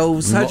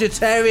themselves.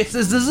 Sagittarius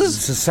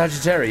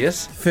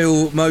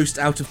feel most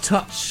out of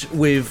touch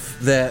with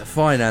their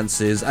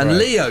finances. And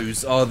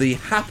Leos are the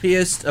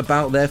happiest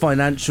about their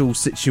financial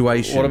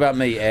situation. What about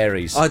me,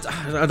 Aries? I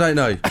don't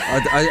know.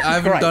 I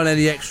haven't done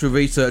any extra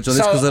research on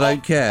this because I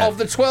don't care. Of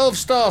the 12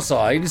 star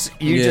signs,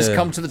 you just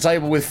come to the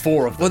table with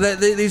 4 of them. Well,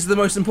 these are the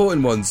most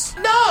important ones.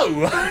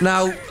 No!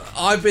 Now,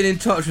 I've been in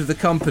touch with the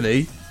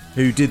company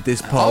who did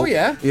this poll. Oh,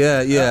 yeah?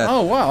 Yeah.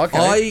 Oh, wow, okay.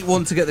 I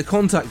want to get the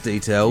contact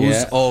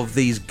details of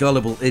these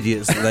gullible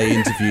idiots that they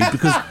interviewed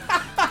because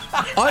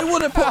I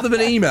want to pop them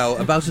an email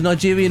about a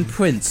Nigerian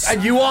prince.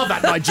 And you are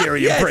that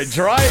Nigerian prince,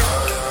 right?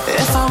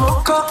 If I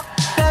woke up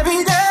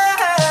every day.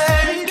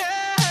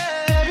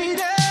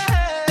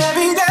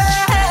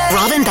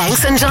 Robin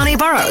Banks and Johnny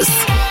Burrows.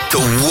 The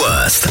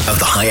worst of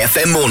the High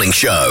FM morning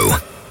show.